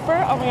that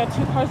twofer? Oh my god,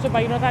 2 cars drove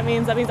by. You know what that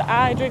means? That means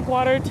I drink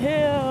water too.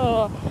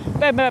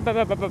 Bam, bam, bam,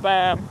 bam, bam, bam,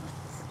 bam.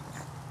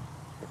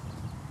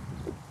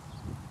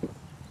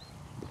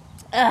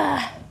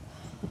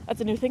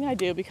 That's a new thing I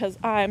do because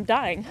I'm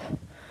dying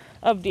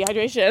of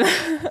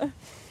dehydration.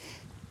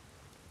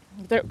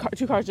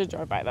 2 cars did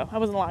drive by, though. I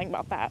wasn't lying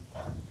about that.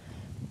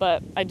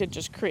 But I did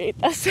just create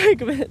that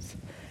segment.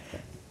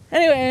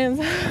 Anyways,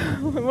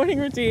 my morning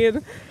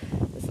routine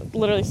is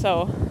literally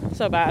so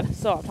bad,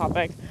 so off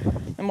topic.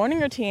 My morning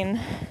routine,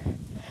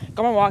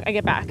 go on my walk, I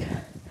get back.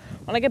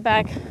 When I get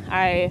back,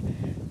 I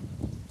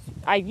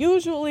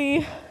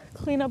usually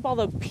clean up all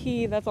the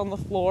pee that's on the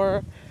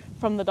floor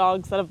from the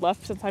dogs that have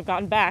left since I've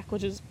gotten back,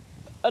 which is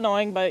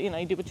annoying, but you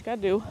do what you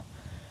gotta do.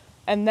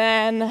 And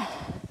then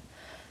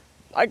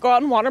I go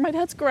out and water my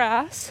dad's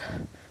grass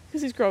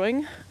because he's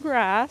growing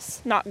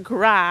grass, not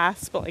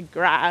grass, but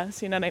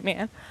grass, you know what I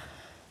mean?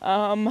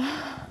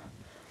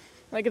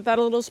 I give that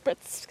a little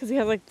spritz because he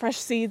has fresh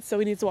seeds, so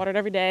he needs to water it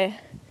every day.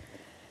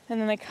 And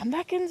then I come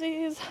back in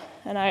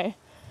and I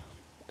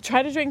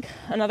try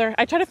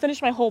to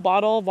finish my whole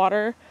bottle of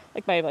water,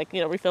 my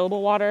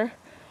refillable water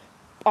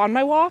on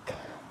my walk.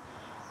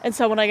 And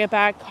so when I get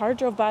back, car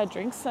drove by,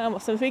 drink some.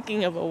 So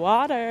speaking of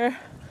water,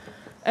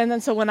 And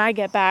then so when I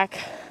get back,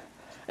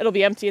 it'll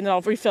be empty, and then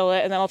I'll refill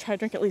it, and then I'll try to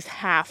drink at least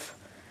half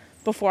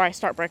before I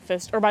start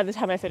breakfast, or by the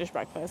time I finish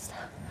breakfast.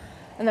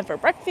 And then for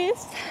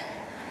breakfast,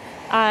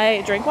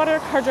 I drink water.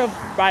 Car drove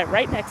by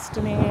right next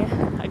to me.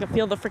 I could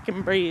feel the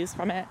freaking breeze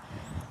from it,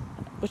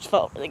 which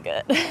felt really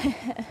good.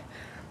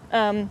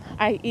 I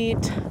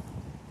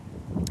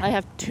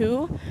have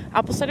 2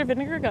 apple cider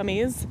vinegar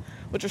gummies,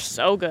 which are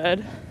so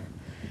good.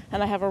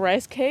 And I have a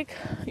rice cake,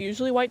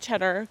 usually white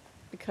cheddar,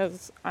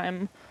 because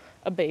I'm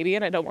a baby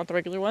and I don't want the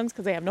regular ones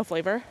because they have no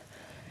flavor.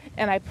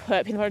 And I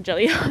put peanut butter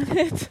jelly on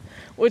it,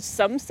 which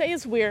some say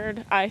is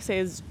weird, I say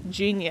is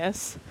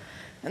genius.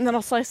 And then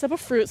I'll slice up a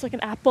fruit, so like an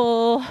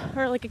apple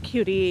or like a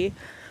cutie,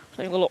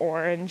 like a little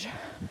orange.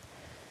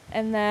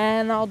 And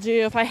then I'll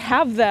do, if I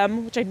have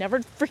them, which I never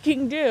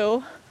freaking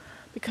do,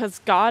 because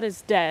God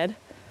is dead,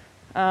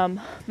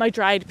 my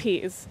dried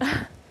peas.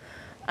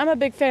 I'm a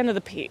big fan of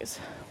the peas.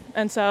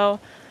 And so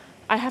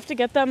I have to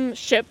get them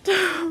shipped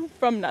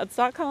from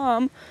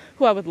nuts.com,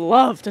 who I would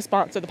love to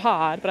sponsor the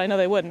pod, but I know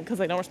they wouldn't because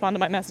they don't respond to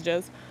my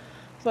messages.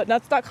 But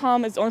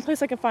nuts.com is the only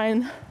place I can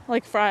find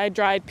like fried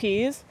dried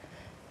peas,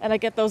 and I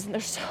get those and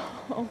they're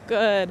so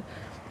good.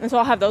 And so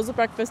I'll have those at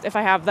breakfast if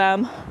I have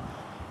them.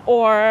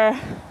 Or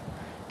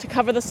to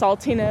cover the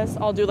saltiness,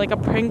 I'll do like a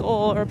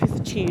Pringle or a piece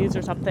of cheese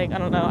or something. I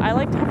don't know. I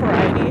like to have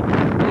variety.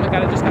 Oh my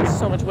god, it just got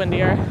so much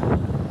windier.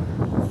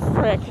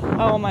 Frick.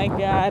 Oh my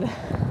god.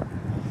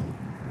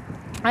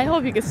 I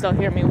hope you can still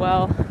hear me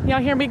well. Y'all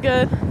hear me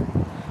good?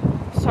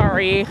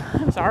 Sorry.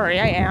 I'm sorry,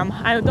 I am.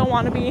 I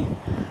want to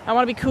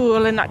be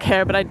cool and not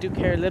care, but I do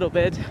care a little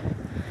bit.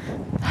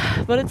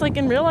 But it's like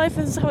in real life,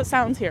 this is how it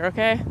sounds here,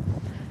 okay?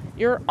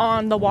 You're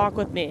on the walk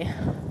with me.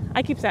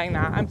 I keep saying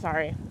that. I'm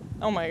sorry.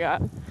 Oh my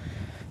god.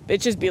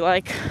 Bitches be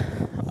like,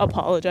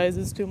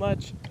 apologizes too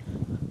much.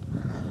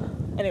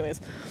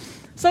 Anyways.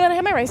 So then I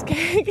have my rice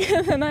cake,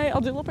 and then I'll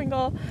do a little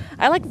Pringle.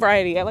 I like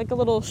variety. I like a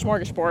little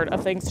smorgasbord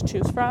of things to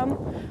choose from.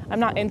 I'm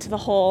not into the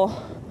whole,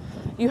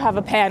 you have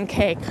a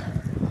pancake,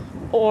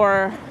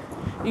 or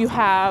you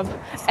have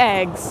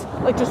eggs.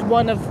 Like just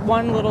one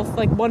little,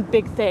 like one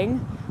big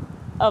thing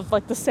of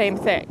like the same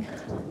thing.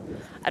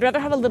 I'd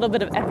rather have a little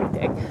bit of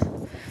everything.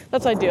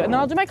 That's what I do. And then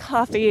I'll do my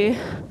coffee.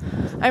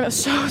 I'm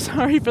so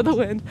sorry for the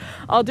wind.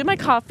 I'll do my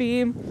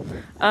coffee.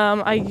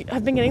 I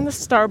have been getting the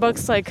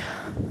Starbucks, like,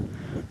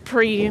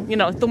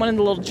 the one in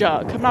the little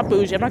jug. I'm not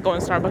bougie. I'm not going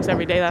to Starbucks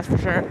every day, that's for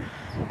sure.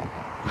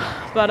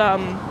 But,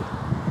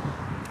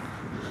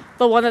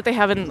 the one that they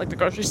have in, like, the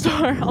grocery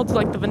store, I'll do,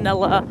 like, the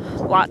vanilla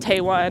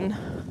latte one,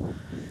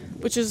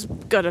 which is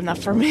good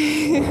enough for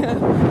me.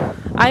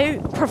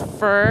 I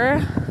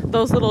prefer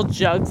those little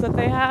jugs that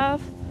they have.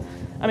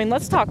 I mean,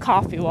 let's talk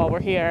coffee while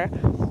we're here.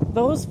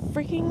 Those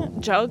freaking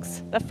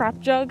jugs, the frap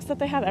jugs that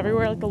they have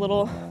everywhere, like the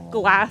little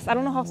glass, I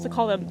don't know how else to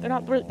call them. They're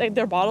not,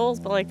 they're bottles,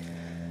 but like,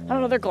 I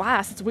don't know, they're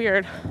glass. It's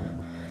weird.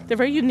 They're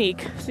very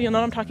unique, so you'll know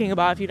what I'm talking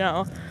about if you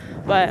know.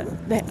 But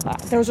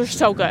those are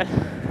so good.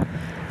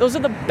 Those are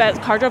the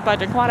best. Car drove by,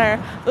 drink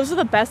water. Those are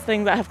the best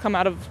things that have come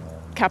out of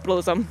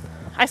capitalism.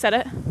 I said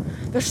it.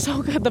 They're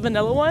so good. The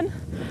vanilla one,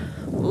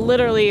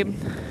 literally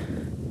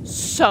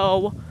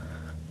so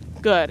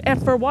good.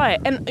 And for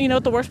what? And you know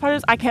what the worst part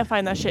is? I can't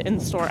find that shit in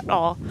the store at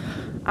all.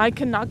 I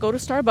cannot go to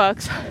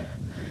Starbucks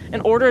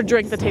and order a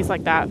drink that tastes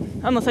like that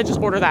unless I just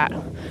order that.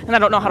 And I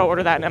don't know how to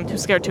order that, and I'm too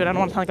scared to, and I don't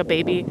want to sound like a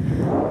baby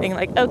being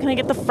like, oh, can I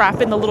get the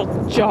frap in the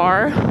little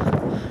jar?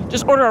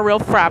 Just order a real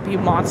frap, you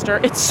monster.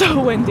 It's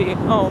so windy.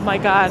 Oh my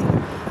god.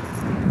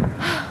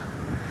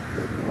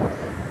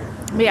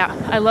 But yeah,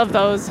 I love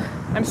those.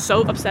 I'm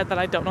so upset that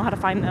I don't know how to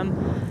find them.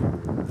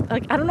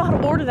 Like, I don't know how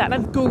to order that, and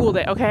I've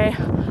Googled it, okay?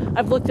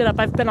 I've looked it up.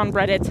 I've been on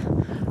Reddit.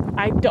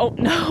 I don't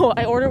know.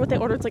 I order what they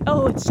order. It's like,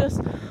 oh, it's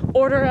just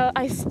order a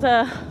iced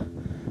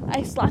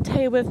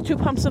latte with 2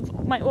 pumps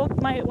of my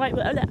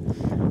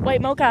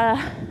white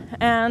mocha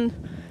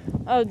and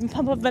a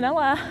pump of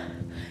vanilla,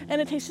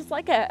 and it tastes just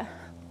like it.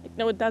 Like,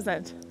 no, it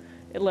doesn't.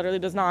 It literally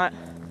does not.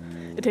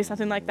 It tastes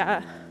nothing like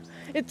that.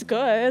 It's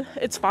good.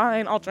 It's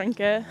fine. I'll drink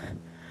it.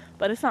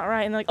 But it's not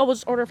right. And they're like, oh, we'll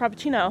just order a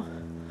Frappuccino.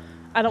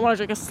 I don't want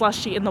to drink a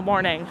slushie in the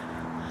morning.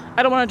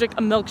 I don't want to drink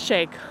a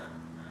milkshake.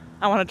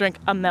 I want to drink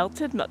a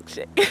melted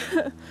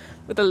milkshake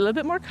with a little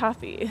bit more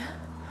coffee.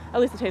 At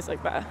least it tastes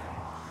like that.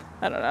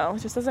 I don't know. It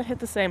just doesn't hit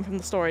the same from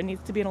the store. It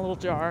needs to be in a little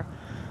jar,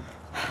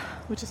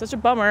 which is such a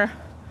bummer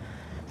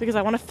because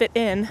I want to fit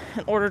in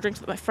and order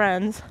drinks with my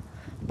friends,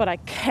 but I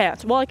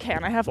can't. Well, I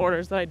can. I have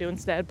orders that I do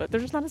instead, but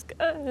they're just not as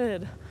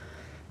good.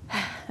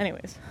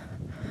 Anyways,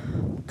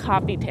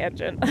 coffee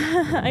tangent.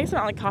 I used to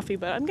not like coffee,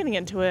 but I'm getting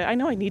into it. I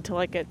know I need to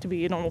like it to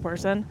be a normal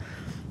person,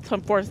 so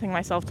I'm forcing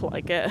myself to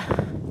like it.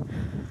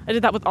 I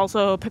did that with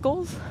also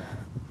pickles.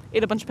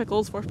 Ate a bunch of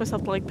pickles, forced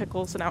myself to like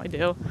pickles, so now I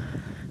do.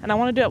 And I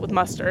want to do it with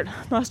mustard.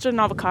 Mustard and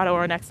avocado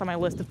are next on my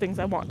list of things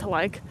I want to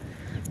like.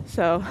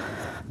 So,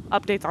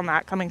 updates on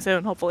that coming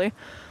soon, hopefully.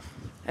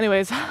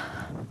 Anyways,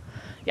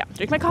 yeah,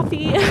 drink my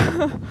coffee.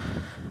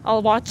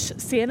 I'll watch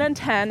CNN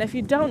 10. If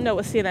you don't know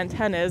what CNN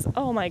 10 is,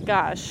 oh my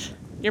gosh,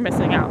 you're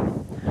missing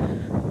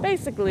out.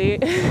 Basically,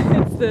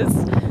 it's this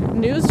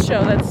news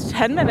show that's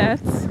 10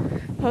 minutes,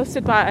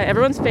 hosted by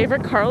everyone's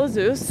favorite Carl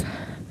Zeus.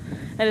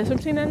 And it's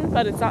 15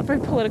 but it's not very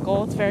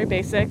political. It's very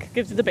basic. It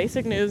gives you the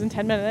basic news in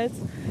 10 minutes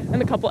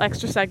and a couple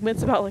extra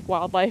segments about like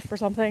wildlife or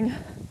something.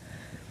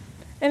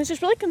 And it's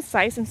just really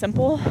concise and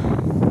simple.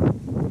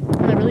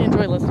 And I really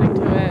enjoy listening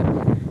to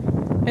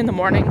it in the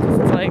morning because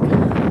it's like,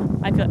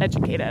 I feel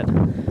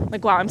educated.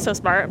 Like, wow, I'm so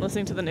smart. I'm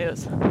listening to the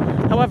news.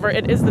 However,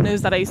 it is the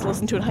news that I used to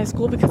listen to in high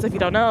school because if you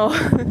don't know,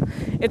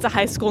 it's a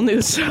high school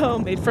news show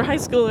made for high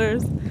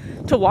schoolers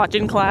to watch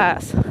in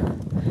class.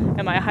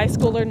 Am I a high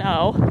schooler?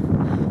 No.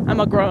 I'm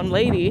a grown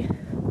lady,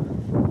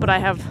 but I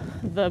have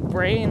the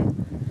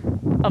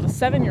brain of a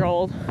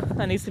 7-year-old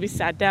that needs to be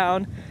sat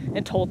down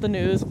and told the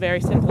news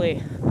very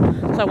simply.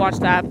 So I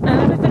watched that,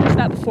 and if I finish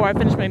that before I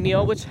finish my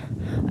meal, which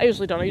I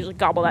usually don't, I usually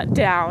gobble that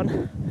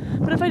down.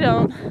 But if I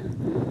don't,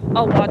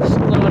 I'll watch a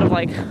little bit of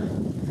like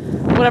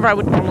whatever I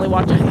would normally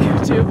watch on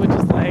YouTube, which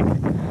is like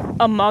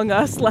Among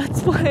Us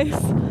Let's Plays,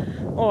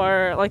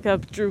 or like a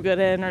Drew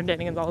Gooden or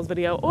Danny Gonzalez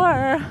video,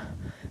 or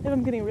if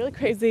I'm getting really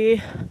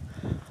crazy,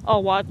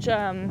 I'll watch,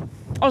 I'll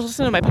just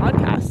listen to my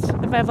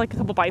podcast. If I have like a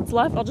couple bites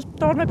left, I'll just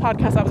throw on my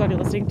podcast I was already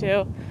listening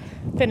to,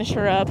 finish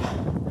her up,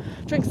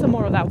 drink some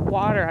more of that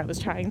water I was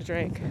trying to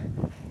drink,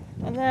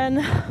 and then,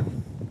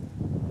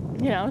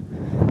 you know,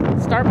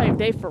 start my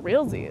day for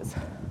realsies.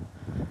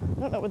 I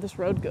don't know where this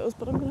road goes,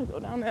 but I'm gonna go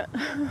down it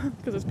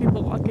because there's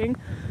people walking.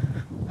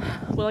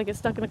 Will I get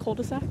stuck in a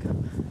cul-de-sac?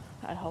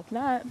 I hope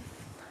not.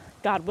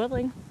 God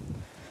willing.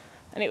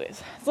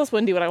 Anyways, it's less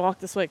windy when I walk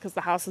this way because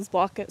the houses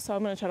block it, so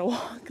I'm going to try to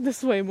walk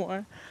this way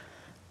more.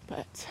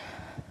 But,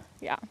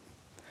 yeah.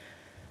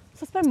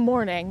 So it's my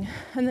morning,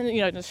 and then,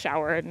 you know, just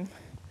shower and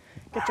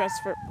get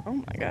dressed for, oh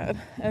my god,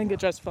 and then get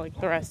dressed for, like,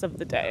 the rest of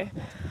the day.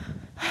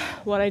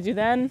 What I do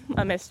then,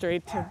 a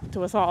mystery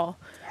to us all.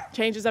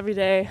 Changes every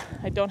day.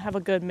 I don't have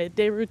a good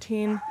midday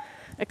routine.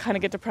 I kind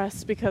of get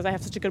depressed because I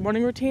have such a good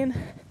morning routine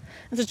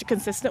and such a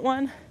consistent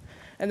one.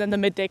 And then the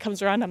midday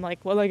comes around, I'm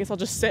like, well, I guess I'll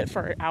just sit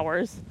for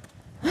hours.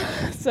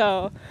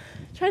 So,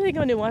 trying to think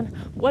of a new one.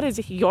 What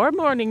is your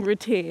morning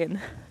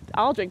routine?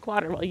 I'll drink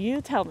water while you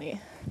tell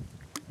me.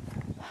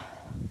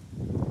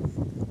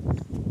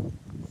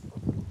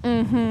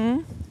 Mm-hmm.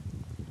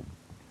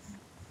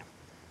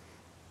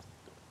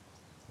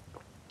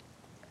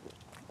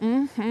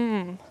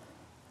 Mm-hmm.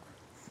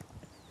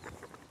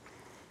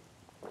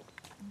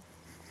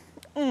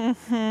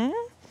 Mm-hmm.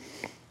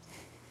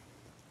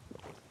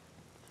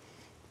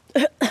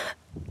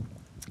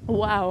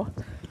 Wow.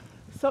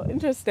 So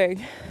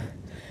interesting.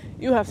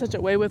 You have such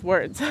a way with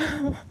words.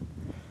 Oh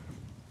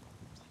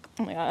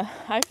my god.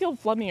 I feel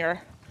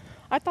flummier.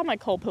 I thought my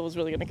cold pill was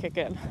really going to kick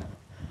in,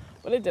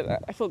 but it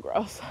didn't. I feel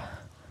gross.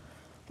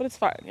 But it's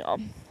fine, y'all.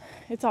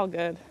 It's all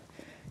good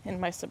in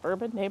my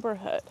suburban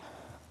neighborhood.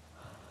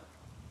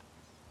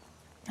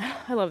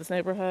 I love this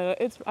neighborhood.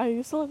 I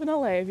used to live in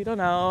LA, if you don't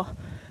know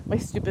my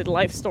stupid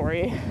life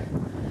story.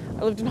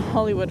 I lived in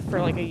Hollywood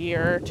for like a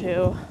year or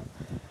two,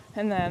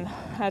 and then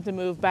had to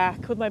move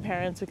back with my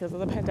parents because of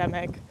the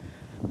pandemic,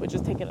 which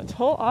has taken a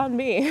toll on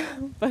me.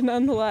 But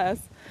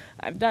nonetheless,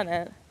 I've done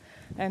it.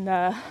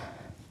 And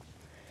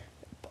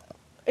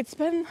it's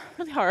been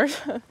really hard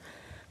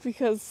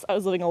because I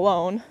was living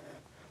alone,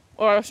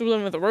 or I was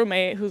living with a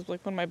roommate who's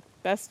like one of my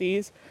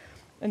besties,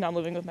 and now I'm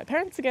living with my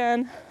parents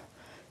again.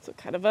 So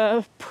kind of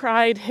a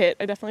pride hit.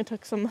 I definitely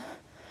took some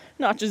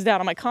notches down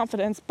on my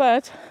confidence,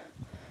 but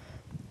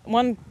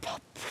one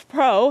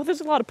pro, there's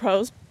a lot of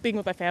pros, being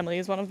with my family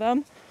is one of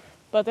them,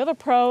 but the other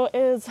pro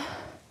is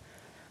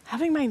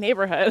having my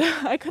neighborhood.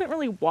 I couldn't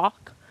really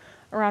walk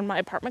around my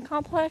apartment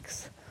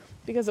complex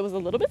because it was a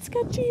little bit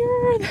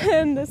sketchier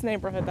than this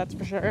neighborhood, that's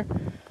for sure.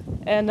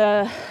 And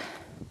I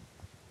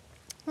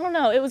don't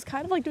know, it was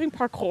kind of like doing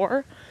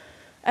parkour.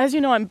 As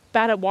you know, I'm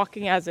bad at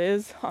walking as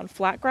is on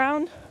flat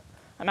ground.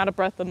 I'm out of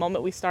breath the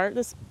moment we start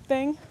this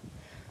thing.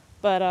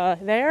 But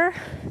there,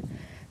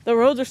 the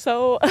roads are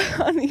so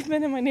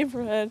uneven in my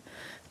neighborhood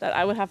that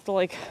I would have to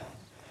like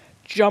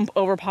jump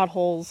over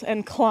potholes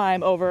and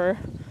climb over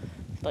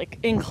like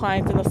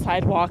inclines in the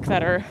sidewalk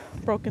that are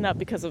broken up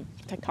because of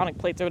tectonic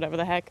plates or whatever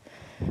the heck.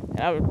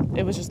 And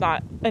it was just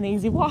not an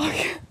easy walk.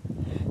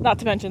 Not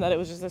to mention that it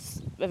was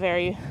just a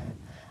very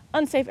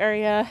unsafe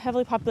area,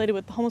 heavily populated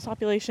with the homeless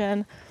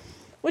population,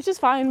 which is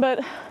fine, but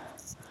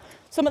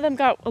some of them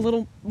got a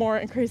little more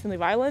increasingly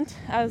violent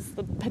as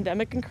the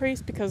pandemic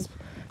increased because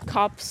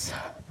cops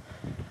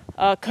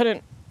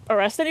couldn't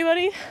arrest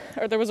anybody,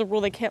 or there was a rule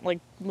they can't like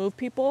move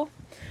people,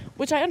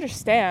 which I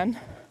understand.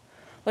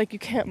 Like you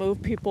can't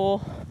move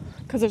people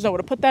because there's nowhere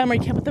to put them, or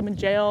you can't put them in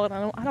jail, and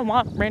I don't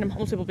want random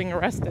homeless people being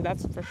arrested,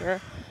 that's for sure.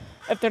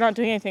 If they're not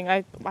doing anything,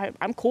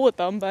 I'm cool with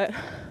them, but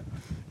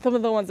some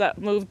of the ones that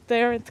moved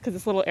there, it's because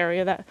this little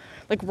area that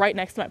like right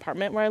next to my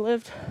apartment where I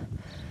lived,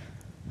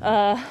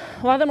 a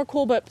lot of them were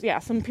cool, but yeah,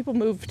 some people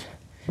moved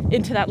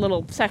into that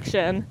little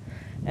section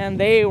and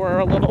they were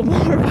a little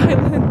more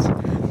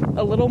violent,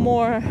 a little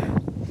more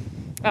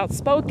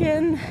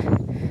outspoken,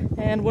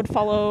 and would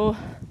follow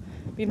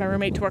me and my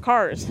roommate to our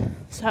cars.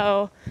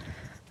 So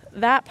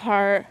that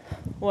part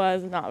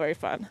was not very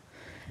fun.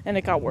 and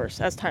it got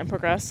worse as time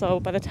progressed. So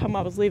by the time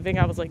I was leaving,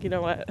 I was like, you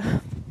know what,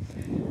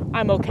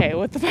 I'm okay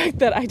with the fact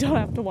that I don't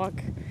have to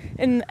walk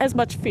in as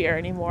much fear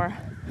anymore.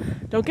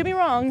 Don't get me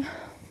wrong,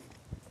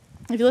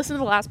 if you listen to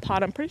the last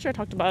pod, I'm pretty sure I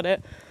talked about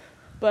it,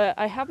 but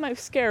I have my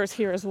scares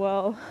here as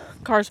well.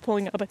 Cars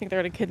pulling up, I think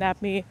they're gonna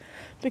kidnap me.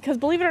 Because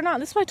believe it or not,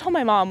 this is what I told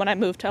my mom when I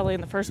moved to LA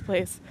in the first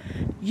place.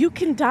 You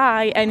can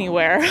die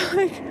anywhere.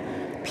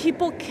 Like,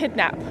 people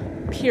kidnap,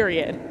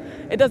 period.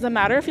 It doesn't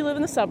matter if you live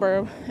in the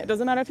suburb. It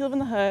doesn't matter if you live in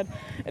the hood.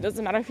 It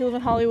doesn't matter if you live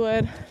in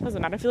Hollywood. It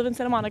doesn't matter if you live in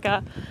Santa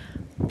Monica.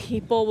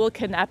 People will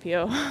kidnap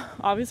you.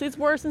 Obviously, it's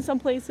worse in some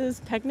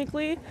places,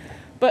 technically,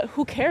 but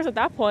who cares at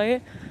that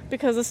point?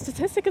 Because a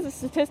statistic is a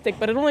statistic,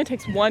 but it only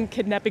takes one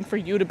kidnapping for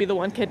you to be the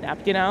one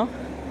kidnapped, you know?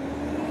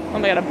 Oh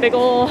my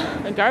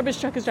god, a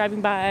garbage truck is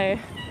driving by.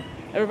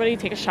 Everybody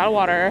take a shot of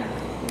water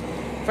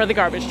for the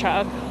garbage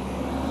truck.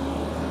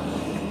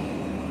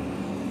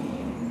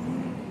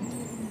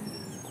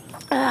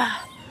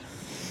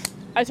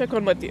 I took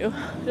one with you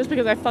just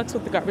because I fucks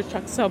with the garbage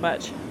truck so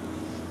much.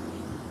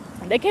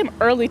 They came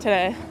early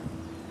today.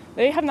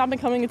 They have not been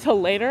coming until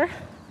later.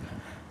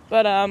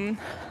 But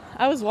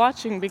I was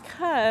watching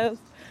because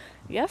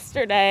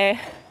yesterday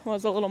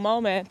was a little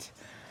moment.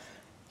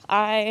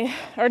 It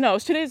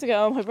was 2 days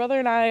ago. My brother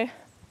and I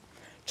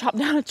chopped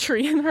down a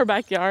tree in our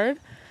backyard.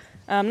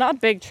 Not a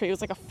big tree. It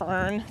was like a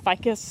fern,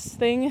 ficus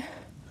thing.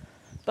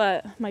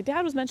 But my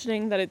dad was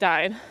mentioning that it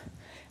died.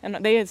 And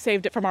they had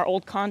saved it from our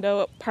old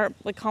condo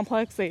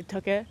complex. They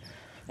took it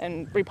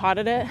and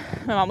repotted it.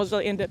 My mom was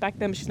really into it back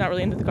then, but she's not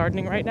really into the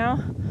gardening right now.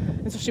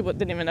 And so she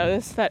didn't even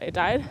notice that it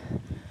died.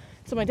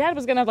 So my dad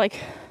was gonna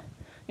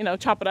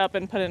chop it up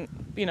and put it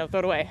in, throw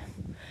it away.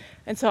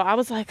 And so I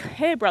was like,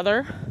 hey,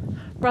 brother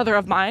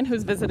of mine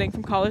who's visiting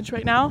from college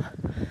right now,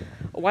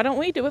 why don't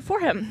we do it for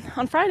him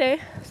on Friday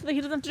so that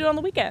he doesn't have to do it on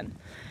the weekend?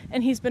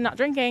 And he's been not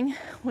drinking,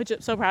 which I'm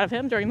so proud of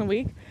him, during the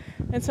week.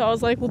 And so I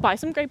was like, we'll buy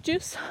some grape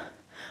juice.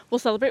 We'll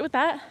celebrate with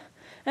that.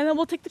 And then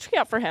we'll take the tree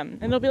out for him.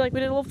 And it'll be like we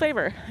did a little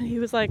favor. And he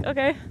was like,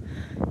 okay,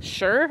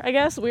 sure, I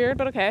guess. Weird,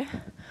 but okay.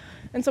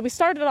 And so we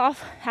started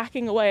off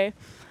hacking away.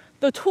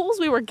 The tools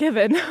we were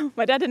given,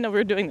 my dad didn't know we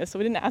were doing this, so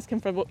we didn't ask him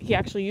for what he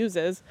actually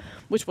uses,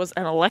 which was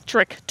an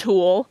electric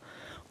tool.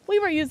 We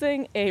were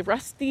using a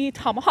rusty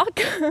tomahawk,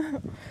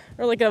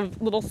 or like a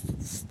little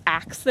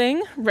axe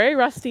thing, very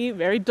rusty,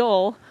 very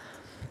dull,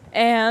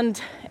 and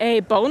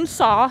a bone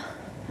saw.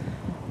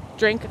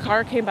 A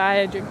car came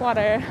by, drink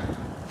water.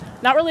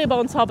 Not really a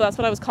bone saw, but that's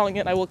what I was calling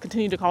it. I will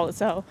continue to call it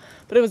so.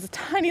 But it was a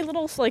tiny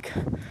little, it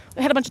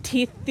had a bunch of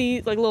teeth,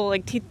 teeth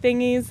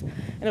thingies.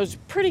 And it was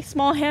pretty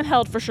small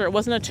handheld for sure. It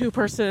wasn't a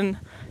two-person,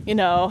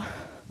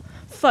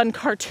 fun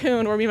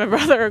cartoon where me and my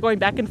brother are going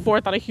back and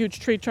forth on a huge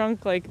tree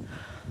trunk like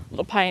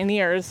little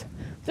pioneers.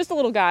 Just a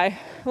little guy,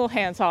 a little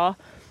handsaw.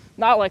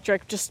 Not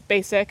electric, just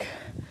basic.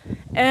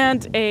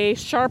 And a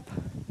sharp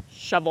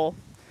shovel.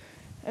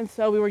 And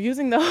so we were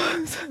using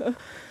those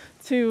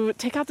to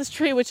take out this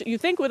tree, which you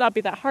think would not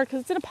be that hard because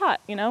it's in a pot,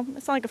 It's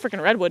not like a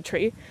freaking redwood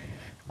tree.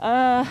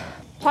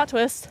 Plot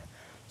twist,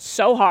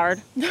 so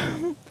hard.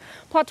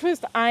 Plot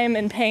twist, I am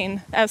in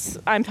pain as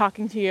I'm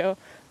talking to you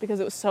because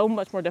it was so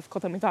much more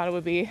difficult than we thought it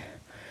would be.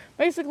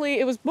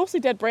 Basically, it was mostly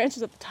dead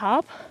branches at the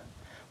top.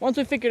 Once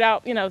we figured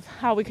out,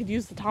 how we could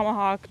use the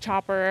tomahawk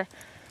chopper,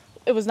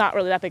 it was not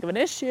really that big of an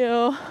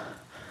issue.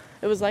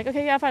 It was like,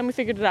 okay, yeah, fine, we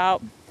figured it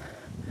out.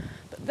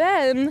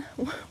 Then,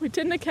 what we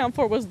didn't account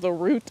for was the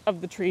root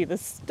of the tree. The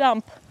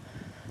stump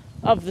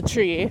of the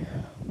tree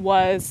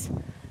was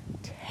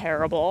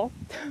terrible.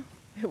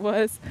 It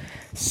was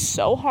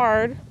so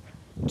hard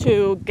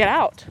to get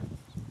out.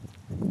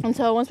 And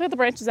so once we had the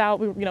branches out,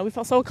 we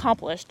felt so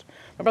accomplished.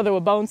 My brother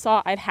would bone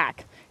saw, I'd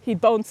hack.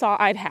 He'd bone saw,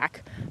 I'd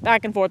hack.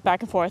 Back and forth,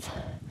 back and forth.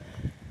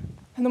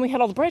 And then we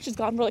had all the branches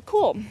gone. We're like,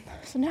 cool.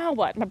 So now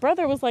what? My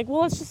brother was like,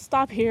 well, let's just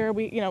stop here.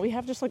 We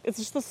have just it's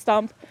just the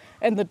stump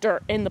and the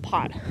dirt in the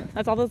pot.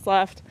 That's all that's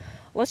left.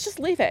 Let's just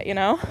leave it,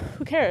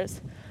 Who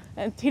cares?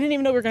 And he didn't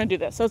even know we were going to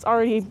do this. So it's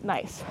already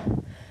nice.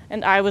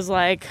 And I was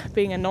like,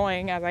 being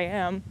annoying as I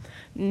am,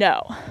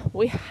 no,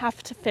 we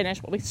have to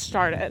finish what we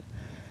started.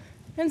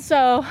 And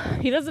so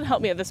he doesn't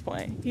help me at this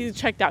point. He's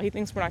checked out. He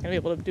thinks we're not going to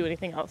be able to do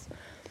anything else.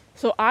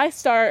 So I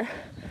start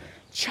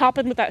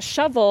chopping with that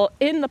shovel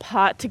in the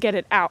pot to get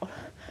it out.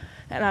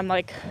 And I'm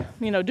like,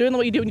 doing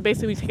what you do when you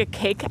basically take a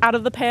cake out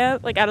of the pan,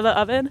 out of the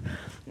oven,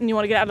 and you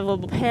want to get it out of the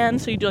little pan,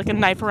 so you do a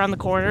knife around the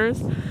corners,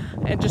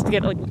 and just to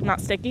get it not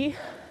sticky.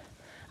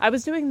 I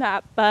was doing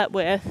that, but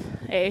with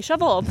a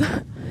shovel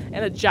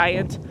and a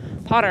giant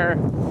potter.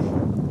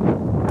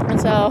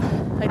 And so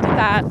I did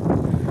that.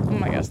 Oh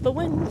my gosh, the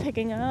wind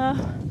picking up.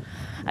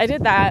 I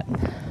did that,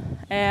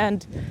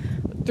 and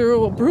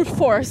through brute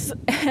force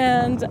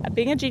and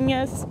being a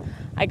genius,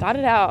 I got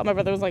it out. My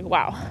brother was like,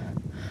 wow.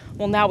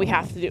 Well, now we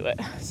have to do it.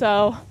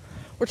 So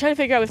we're trying to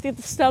figure out, we have to get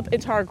the stump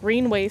into our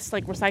green waste,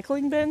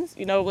 recycling bins,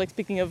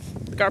 speaking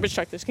of the garbage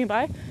truck that just came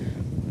by.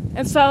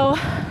 And so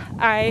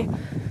I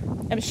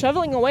am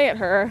shoveling away at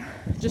her,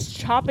 just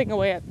chopping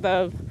away at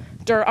the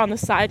dirt on the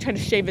side, trying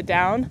to shave it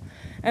down.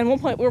 And at one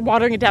point, we were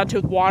watering it down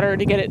to water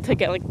to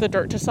get like the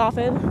dirt to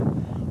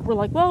soften. We're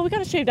like, well, we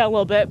gotta shave down a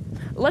little bit.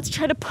 Let's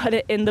try to put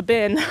it in the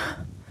bin,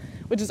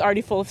 which is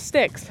already full of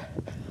sticks.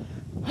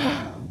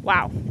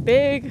 Wow,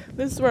 big.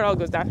 This is where it all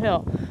goes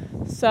downhill.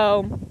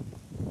 So,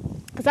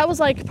 because that was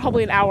like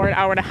probably an hour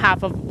and a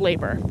half of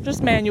labor,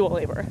 just manual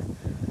labor.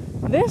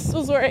 This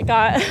was where it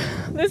got,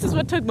 this is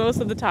what took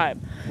most of the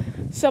time.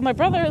 So my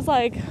brother is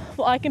like,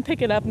 well, I can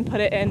pick it up and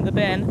put it in the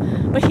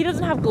bin, but he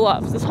doesn't have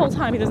gloves. This whole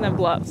time he doesn't have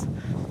gloves.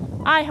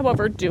 I,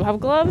 however, do have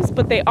gloves,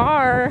 but they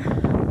are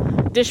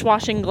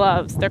dishwashing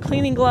gloves. They're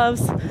cleaning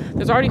gloves.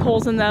 There's already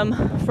holes in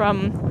them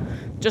from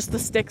just the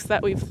sticks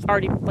that we've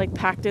already like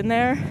packed in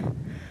there.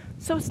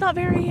 So it's not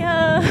very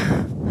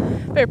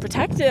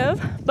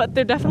protective, but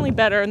they're definitely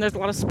better. And there's a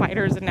lot of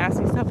spiders and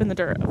nasty stuff in the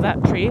dirt of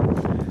that tree.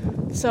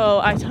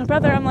 So I told my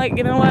brother, I'm like,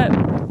 you know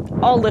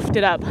what? I'll lift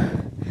it up.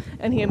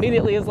 And he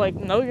immediately is like,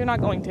 no, you're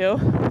not going to.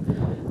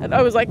 And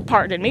I was like,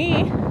 pardon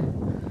me.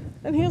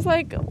 And he was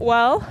like,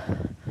 well,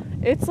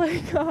 it's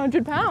like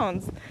 100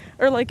 pounds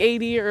or like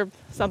 80 or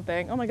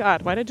something. Oh my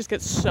God, why did I just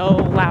get so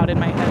loud in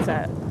my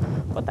headset?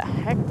 What the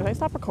heck? Did I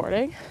stop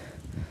recording?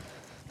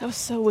 That was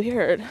so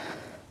weird.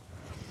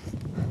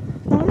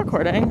 No, I'm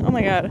recording. Oh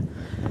my God.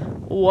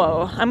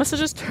 Whoa. I must have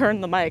just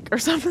turned the mic or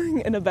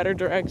something in a better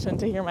direction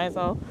to hear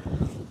myself.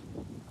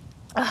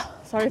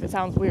 Sorry if it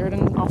sounds weird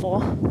and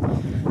awful.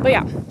 But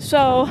yeah,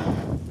 so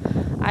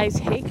I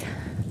take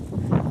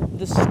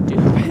the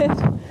stupid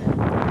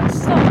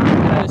stuff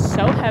that is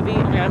so heavy.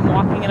 I mean, I'm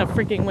walking in a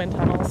freaking wind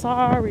tunnel.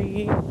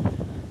 Sorry.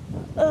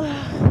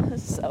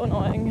 It's so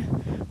annoying.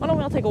 Why don't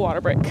we all take a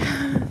water break?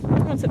 I'm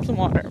gonna sip some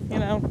water, you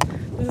know?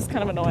 This is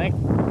kind of annoying.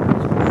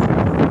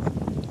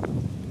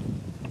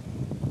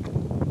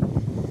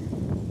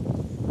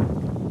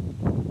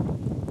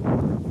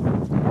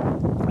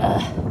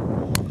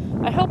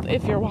 I hope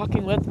if you're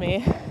walking with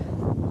me,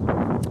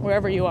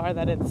 wherever you are,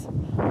 that it's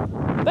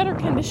better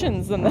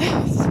conditions than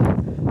this.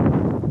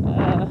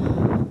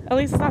 At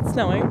least it's not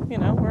snowing, you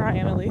know, where I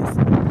am at least.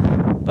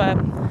 But,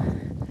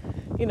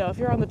 you know, if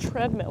you're on the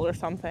treadmill or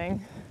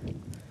something,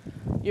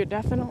 you're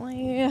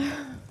definitely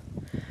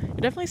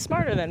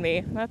smarter than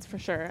me, that's for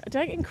sure. Did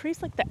I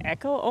increase like the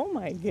echo? Oh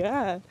my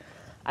God.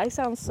 I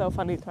sound so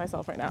funny to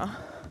myself right now.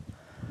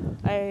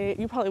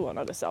 You probably won't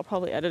notice. I'll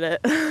probably edit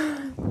it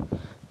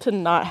to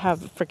not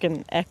have a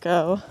freaking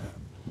echo.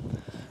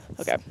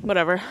 Okay,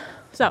 whatever.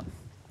 So,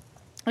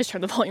 I just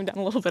turned the volume down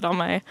a little bit on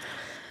my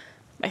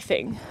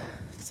thing.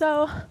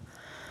 So,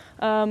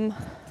 I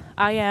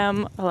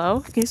am,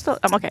 hello? Can you still,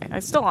 I'm okay,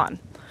 I'm still on.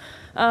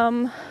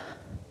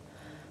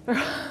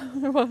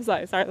 Where was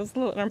I? Sorry, this is a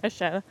little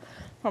intermission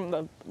from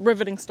the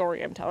riveting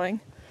story I'm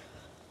telling.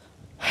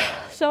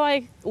 So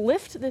I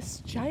lift this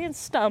giant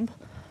stump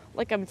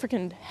like I'm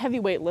freaking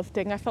heavyweight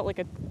lifting. I felt like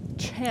a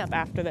champ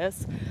after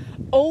this.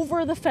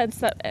 Over the fence,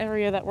 that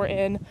area that we're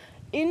in,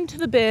 into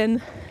the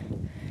bin.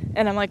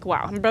 And I'm like,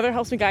 wow. My brother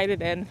helps me guide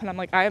it in. And I'm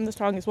like, I am the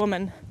strongest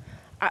woman.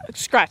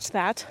 Scratch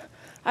that.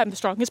 I'm the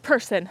strongest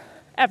person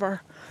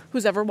ever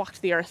who's ever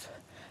walked the earth.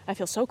 I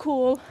feel so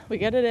cool. We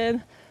get it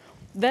in.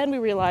 Then we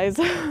realize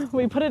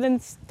we put it in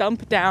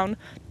stump down,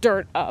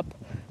 dirt up,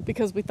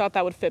 because we thought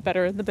that would fit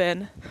better in the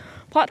bin.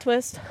 Plot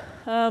twist,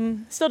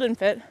 still didn't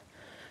fit.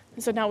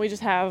 And so now we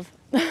just have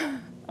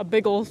a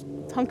big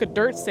old hunk of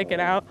dirt sticking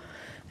out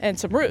and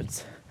some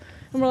roots.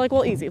 And we're like,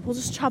 well, easy. We'll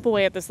just chop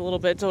away at this a little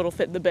bit so it'll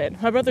fit in the bin.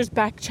 My brother's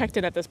back checked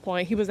in at this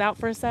point. He was out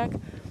for a sec.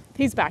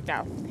 He's back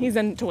now. He's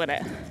into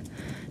it.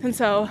 And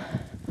so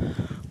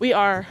we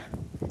are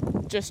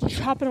just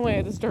chopping away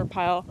at this dirt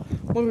pile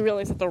when we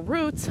realize that the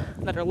roots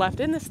that are left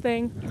in this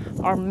thing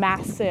are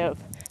massive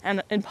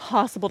and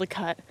impossible to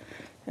cut.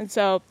 And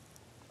so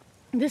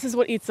this is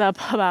what eats up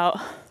about,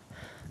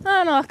 I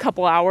don't know, a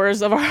couple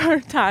hours of our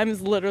time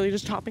is literally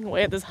just chopping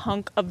away at this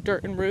hunk of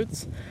dirt and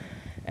roots.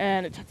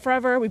 And it took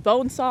forever. We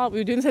bone saw. We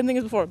were doing the same thing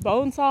as before.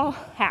 Bone saw,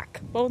 hack.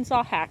 Bone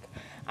saw, hack.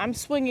 I'm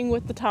swinging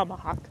with the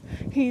tomahawk.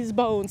 He's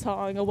bone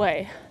sawing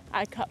away.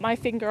 I cut my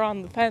finger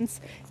on the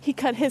fence. He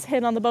cut his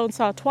hand on the bone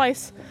saw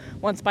twice.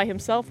 Once by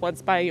himself,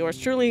 once by yours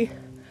truly.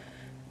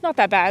 Not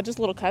that bad, just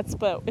little cuts,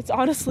 but it's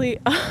honestly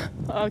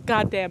a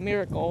goddamn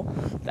miracle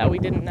that we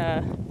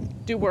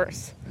didn't do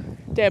worse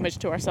damage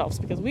to ourselves,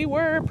 because we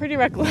were pretty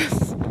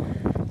reckless.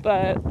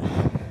 But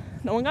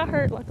no one got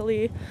hurt,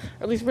 luckily,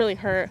 or at least really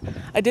hurt.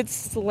 I did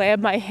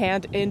slam my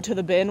hand into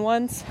the bin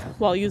once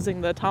while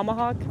using the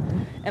tomahawk,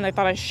 and I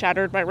thought I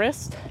shattered my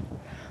wrist.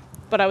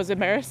 But I was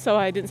embarrassed, so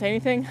I didn't say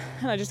anything,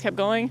 and I just kept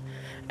going.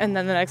 And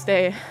then the next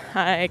day,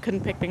 I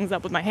couldn't pick things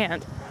up with my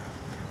hand.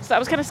 So that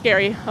was kind of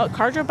scary. Oh,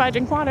 car drove by,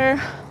 drink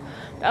water.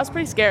 That was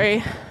pretty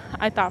scary.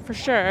 I thought for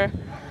sure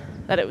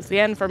that it was the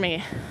end for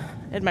me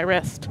in my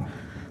wrist.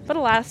 But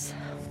alas,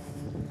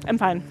 I'm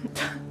fine.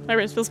 My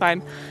wrist feels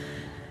fine.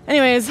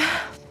 Anyways,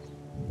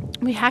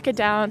 we hack it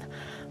down.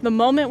 The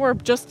moment we're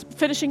just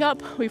finishing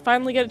up, we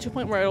finally get it to a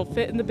point where it'll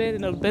fit in the bin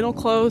and the bin will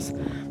close.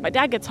 My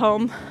dad gets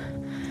home,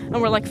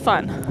 and we're like,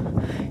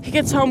 fun. He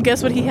gets home,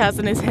 guess what he has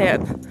in his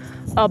hand?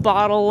 A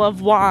bottle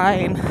of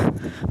wine.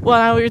 Well,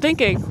 I know what you're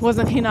thinking.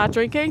 Wasn't he not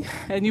drinking?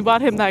 And you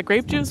bought him that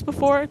grape juice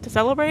before to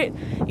celebrate?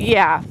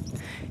 Yeah.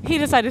 He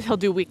decided he'll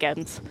do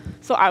weekends.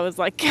 So I was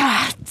like,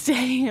 God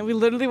dang it. We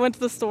literally went to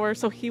the store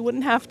so he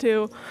wouldn't have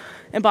to,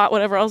 and bought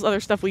whatever else other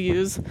stuff we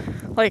use.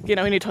 Like, we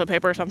need toilet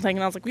paper or something.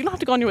 And I was like, we don't have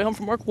to go on your way home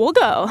from work. We'll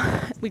go.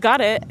 We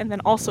got it, and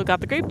then also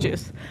got the grape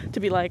juice to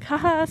be like,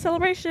 haha,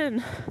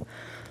 celebration.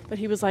 But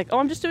he was like, oh,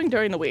 I'm just doing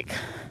during the week.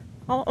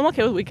 I'm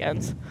okay with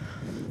weekends.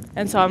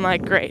 And so I'm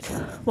like, great.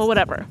 Well,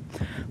 whatever.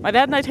 My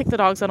dad and I take the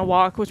dogs on a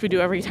walk, which we do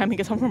every time he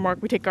gets home from work.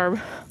 We take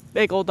our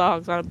big old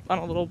dogs on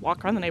a little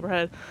walk around the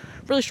neighborhood.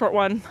 Really short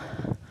one.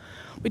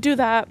 We do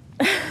that.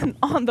 And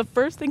on the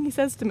first thing he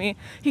says to me,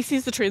 he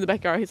sees the tree in the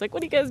backyard. He's like,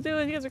 what are you guys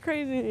doing? You guys are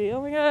crazy.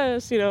 Oh my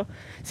gosh.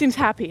 Seems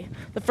happy.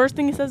 The first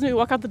thing he says to me,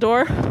 walk out the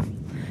door,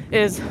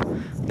 is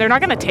they're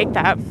not going to take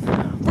that.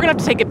 We're going to have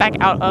to take it back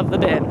out of the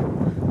bin.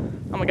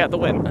 Oh my God, the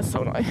wind. That's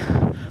so annoying.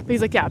 But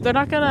he's like, yeah, they're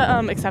not going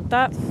to accept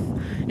that.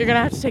 You're going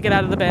to have to take it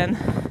out of the bin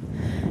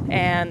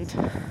and,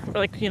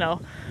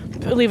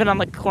 leave it on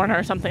the corner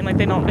or something. Like,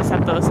 they don't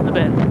accept those in the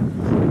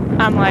bin.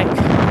 I'm like,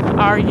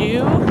 are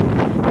you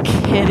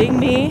kidding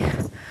me?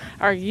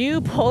 Are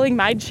you pulling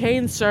my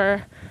chain,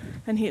 sir?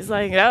 And he's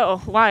like,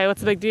 oh, why?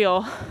 What's the big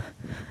deal?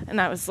 And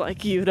I was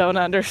like, you don't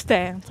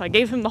understand. So I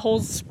gave him the whole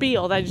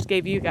spiel that I just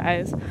gave you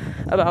guys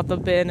about the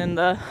bin and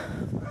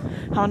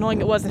how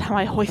annoying it was and how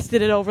I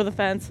hoisted it over the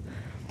fence.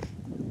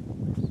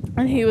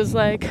 And he was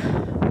like,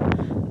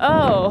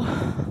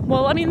 oh,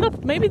 well, I mean,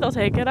 maybe they'll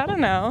take it. I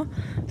don't know.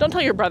 Don't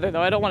tell your brother,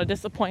 though. I don't want to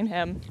disappoint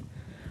him.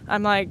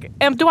 I'm like,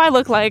 do I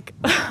look like,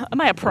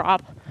 am I a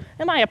prop?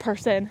 Am I a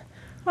person?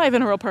 Am I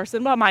even a real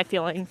person? What are my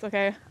feelings,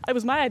 okay? It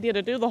was my idea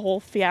to do the whole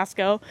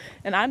fiasco,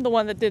 and I'm the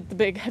one that did the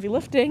big heavy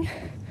lifting.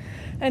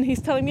 And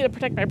he's telling me to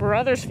protect my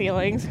brother's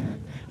feelings,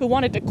 who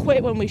wanted to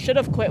quit when we should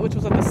have quit, which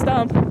was at the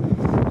stump.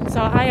 So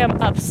I am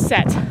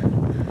upset.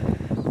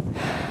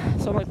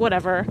 So I'm like,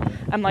 whatever.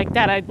 I'm like,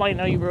 Dad, I want to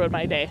know you ruined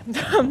my day.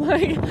 I'm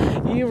like,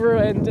 you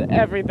ruined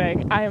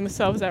everything. I am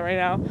so upset right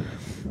now.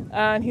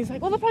 And he's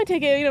like, well, they'll probably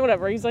take it,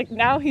 whatever. He's like, he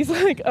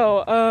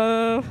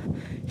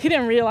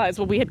didn't realize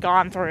what we had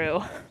gone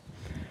through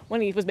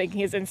when he was making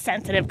his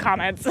insensitive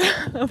comments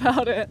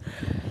about it.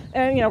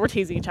 And, we're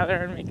teasing each other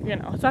and,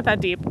 it's not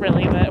that deep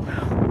really, but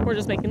we're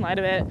just making light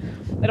of it.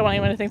 I don't want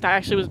anyone to think that I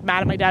actually was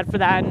mad at my dad for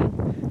that,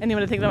 and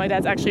anyone to think that my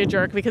dad's actually a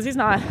jerk, because he's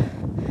not.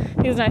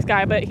 He's a nice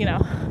guy, but,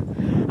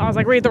 I was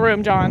like, read the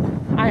room,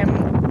 John. I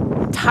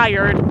am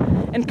tired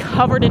and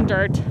covered in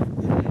dirt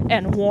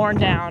and worn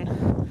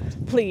down.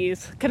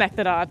 Please connect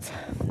the dots.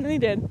 And he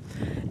did.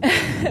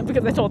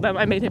 Because I told them,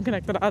 I made him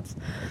connect the dots.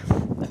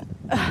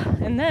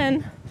 And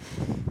then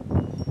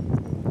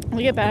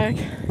we get back.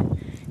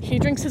 He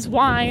drinks his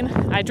wine.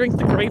 I drink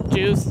the grape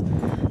juice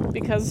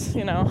because,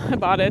 I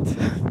bought it.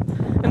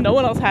 And no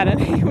one else had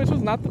any, which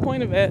was not the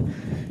point of it.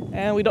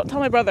 And we don't tell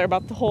my brother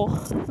about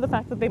the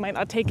fact that they might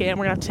not take it, and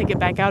we're going to have to take it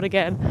back out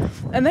again.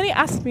 And then he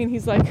asked me, and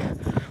he's like,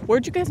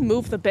 where'd you guys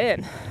move the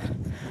bin?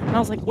 And I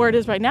was like, where it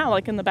is right now,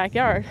 like in the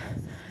backyard.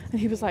 And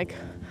he was like,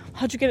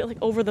 how'd you get it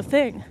over the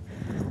thing?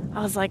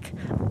 I was like,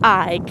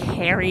 I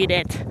carried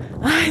it.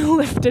 I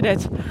lifted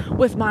it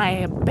with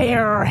my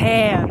bare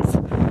hands.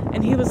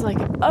 And he was like,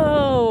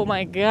 oh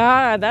my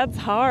God, that's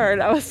hard.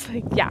 I was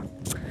like, yeah.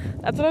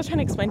 That's what I was trying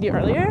to explain to you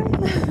earlier.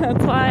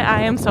 That's why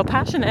I am so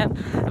passionate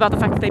about the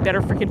fact that they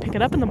better freaking pick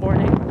it up in the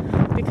morning,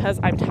 because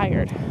I'm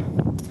tired.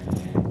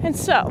 And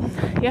so,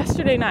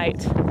 yesterday night,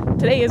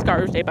 today is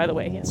garbage day, by the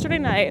way. Yesterday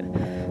night,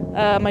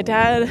 my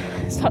dad,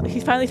 he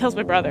finally tells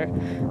my brother,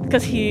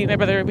 because we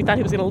thought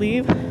he was going to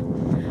leave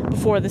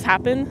before this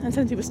happened. And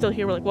since he was still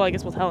here, we're like, well, I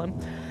guess we'll tell him.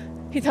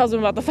 He tells him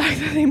about the fact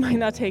that they might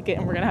not take it,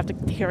 and we're going to have to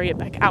carry it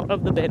back out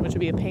of the bin, which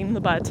would be a pain in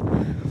the butt.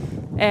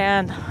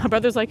 And my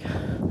brother's like,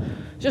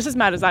 just as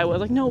mad as I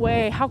was, like, no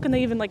way, how can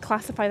they even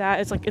classify that?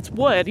 It's like, it's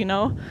wood,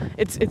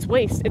 it's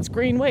waste, it's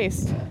green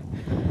waste.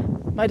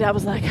 My dad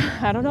was like,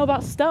 I don't know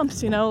about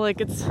stumps,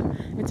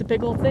 it's a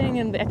big old thing,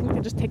 and I think they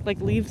just take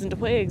leaves and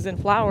twigs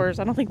and flowers.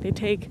 I don't think they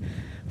take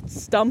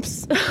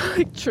stumps,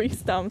 like tree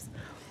stumps.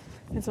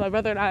 And so my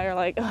brother and I are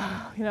like,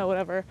 oh,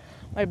 whatever.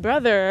 My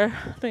brother,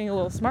 being a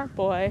little smart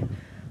boy,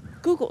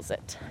 Googles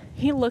it.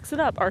 He looks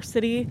it up, our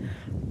city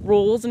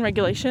rules and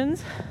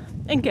regulations,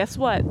 and guess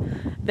what?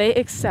 They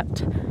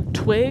accept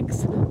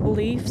twigs,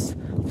 leaves,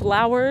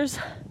 flowers,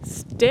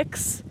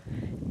 sticks,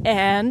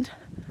 and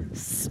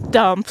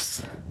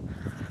stumps.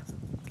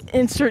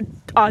 Insert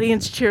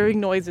audience cheering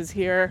noises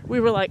here. We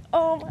were like,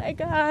 oh my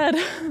God.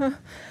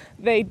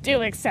 They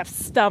do accept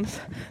stumps.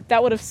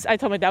 I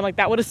told my dad,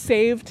 that would have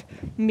saved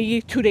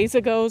me 2 days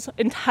ago's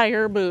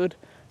entire mood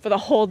for the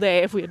whole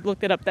day if we had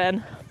looked it up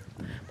then.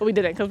 But we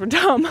didn't because we're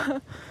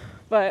dumb.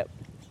 But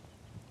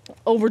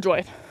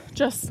overjoyed.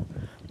 Just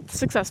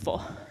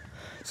successful.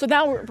 So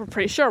now we're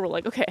pretty sure. We're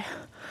like, okay,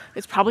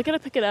 it's probably going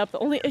to pick it up. The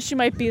only issue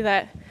might be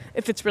that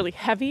if it's really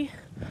heavy,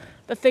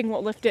 the thing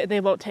won't lift it and they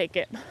won't take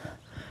it.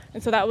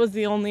 And so that was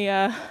the only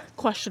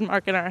question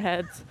mark in our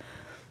heads.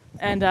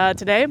 And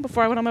today,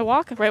 before I went on my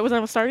walk, right when I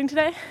was starting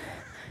today,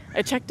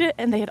 I checked it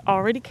and they had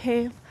already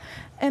came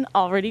and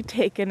already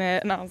taken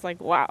it. And I was like,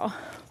 wow,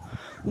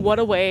 What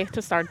a way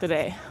to start the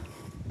day.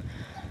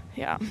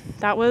 Yeah,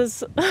 that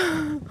was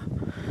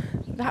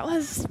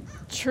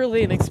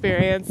truly an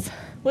experience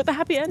with a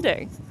happy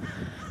ending.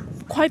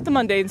 Quite the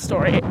mundane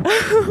story.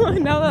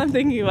 Now that I'm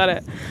thinking about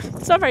it,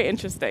 it's not very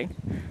interesting,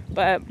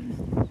 but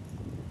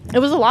it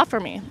was a lot for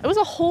me. It was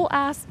a whole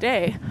ass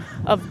day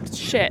of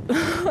shit.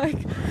 Like,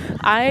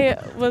 I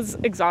was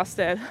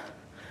exhausted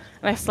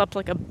and I slept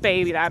like a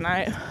baby that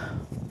night.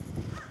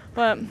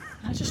 But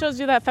that just shows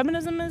you that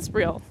feminism is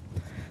real.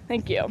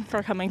 Thank you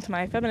for coming to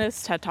my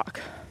feminist TED Talk.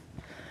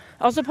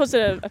 I also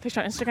posted a picture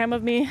on Instagram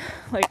of me,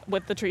 like,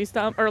 with the tree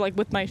stump, or like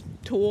with my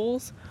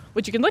tools,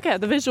 which you can look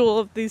at the visual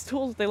of these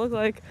tools, they look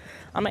like,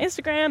 on my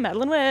Instagram,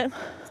 Madeline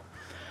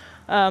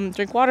Witt.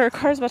 Drink water,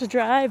 car's about to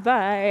drive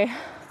by.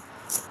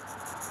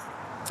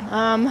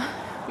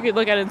 You could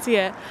look at it and see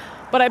it.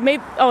 But I made,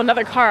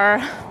 another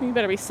car. You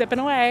better be sipping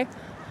away.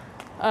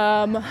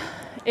 Oh my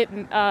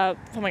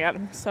god,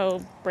 I'm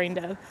so brain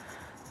dead.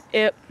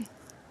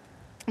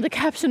 The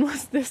caption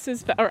was,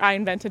 I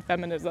invented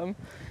feminism.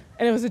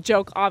 And it was a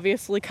joke,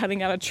 obviously.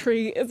 Cutting out a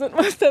tree isn't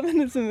what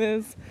feminism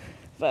is.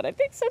 But I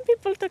think some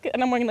people took it.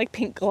 And I'm wearing, like,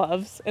 pink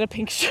gloves and a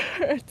pink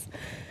shirt.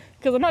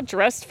 Because I'm not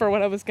dressed for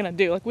what I was going to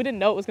do. Like, we didn't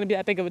know it was going to be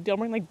that big of a deal.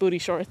 I'm wearing, like, booty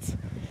shorts.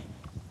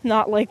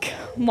 Not, like,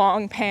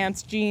 long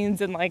pants,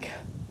 jeans, and, like,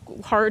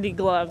 hardy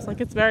gloves.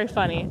 Like, it's very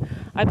funny.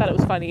 I thought it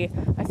was funny.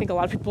 I think a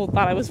lot of people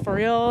thought I was for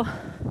real.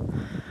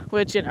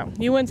 Which,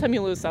 you win some,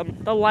 you lose some.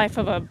 The life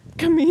of a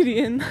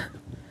comedian.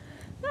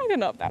 I don't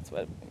know if that's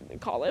what they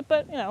call it,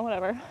 but,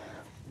 whatever.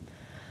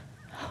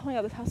 Oh my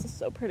god, this house is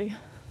so pretty.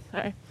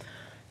 Sorry.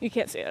 You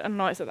can't see it. I don't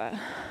know why I said that.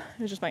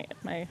 It was just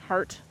my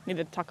heart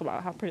needed to talk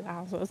about how pretty the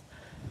house was.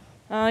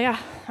 Yeah,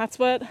 that's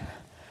what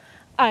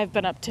I've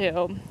been up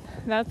to.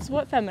 That's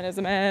what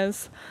feminism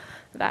is.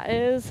 That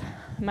is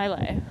my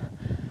life.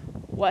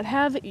 What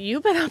have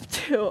you been up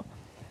to?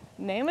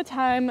 Name a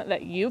time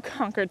that you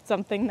conquered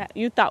something that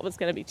you thought was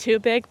going to be too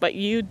big, but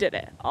you did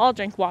it. I'll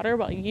drink water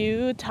while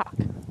you talk.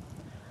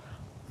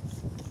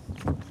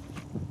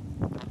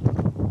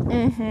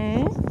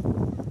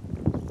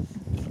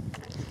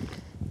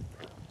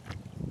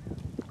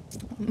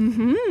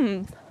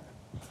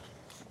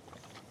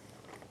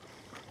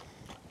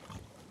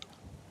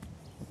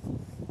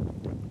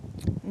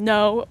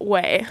 No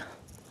way.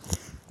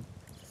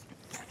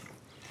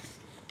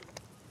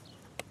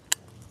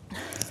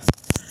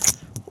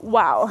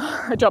 Wow.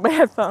 I dropped my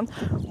headphone.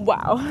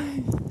 Wow.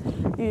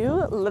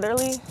 You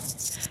literally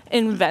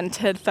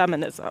invented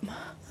feminism.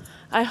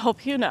 I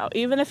hope you know,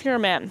 even if you're a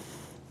man,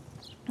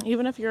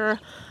 even if you're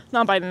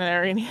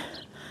non-binary,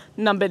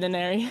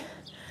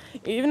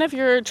 even if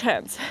you're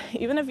trans,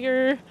 even if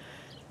you're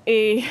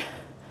a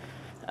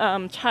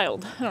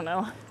child, I don't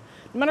know.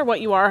 No matter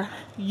what you are,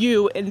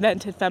 you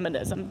invented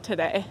feminism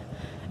today.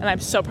 And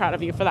I'm so proud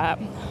of you for that.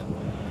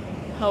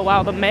 Oh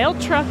wow, the mail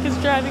truck is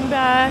driving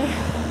by.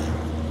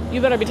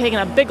 You better be taking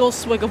a big old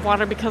swig of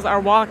water because our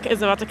walk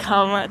is about to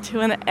come to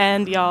an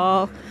end,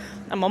 y'all.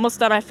 I'm almost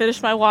done. I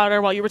finished my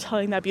water while you were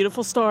telling that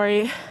beautiful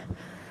story.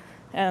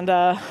 And,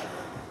 oh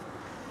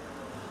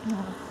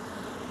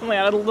my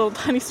god, a little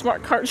tiny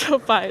smart car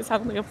drove by. It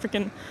sounded like a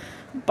freaking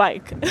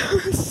bike.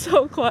 It was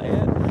so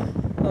quiet.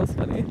 That was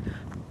funny.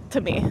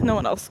 To me. No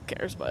one else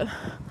cares, but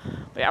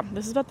yeah,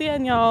 this is about the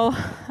end, y'all.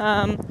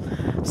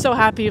 So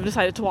happy you've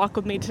decided to walk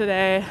with me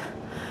today.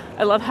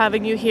 I love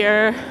having you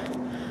here.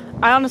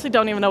 I honestly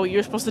don't even know what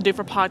you're supposed to do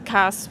for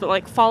podcasts, but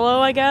like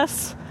follow, I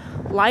guess.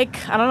 I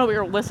don't know what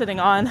you're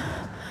listening on,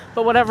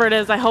 but whatever it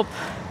is, I hope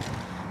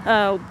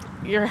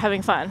you're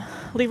having fun.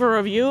 Leave a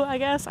review, I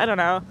guess. I don't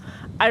know.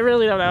 I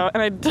really don't know,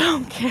 and I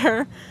don't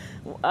care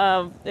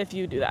if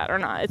you do that or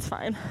not. It's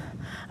fine.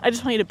 I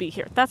just want you to be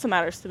here. That's what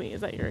matters to me,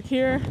 is that you're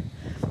here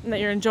and that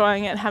you're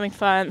enjoying it and having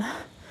fun.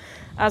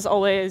 As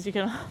always, you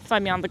can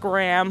find me on the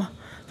gram,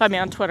 find me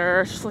on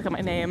Twitter, just look at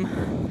my name.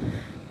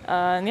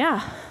 And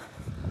yeah.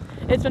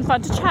 It's been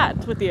fun to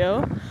chat with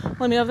you. Let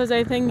me know if there's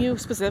anything you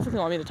specifically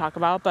want me to talk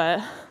about,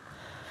 but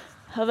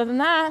other than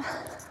that,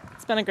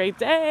 it's been a great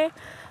day.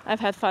 I've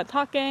had fun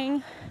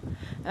talking,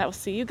 and I will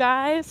see you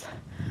guys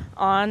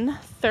on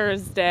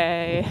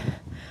Thursday.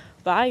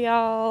 Bye,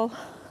 y'all.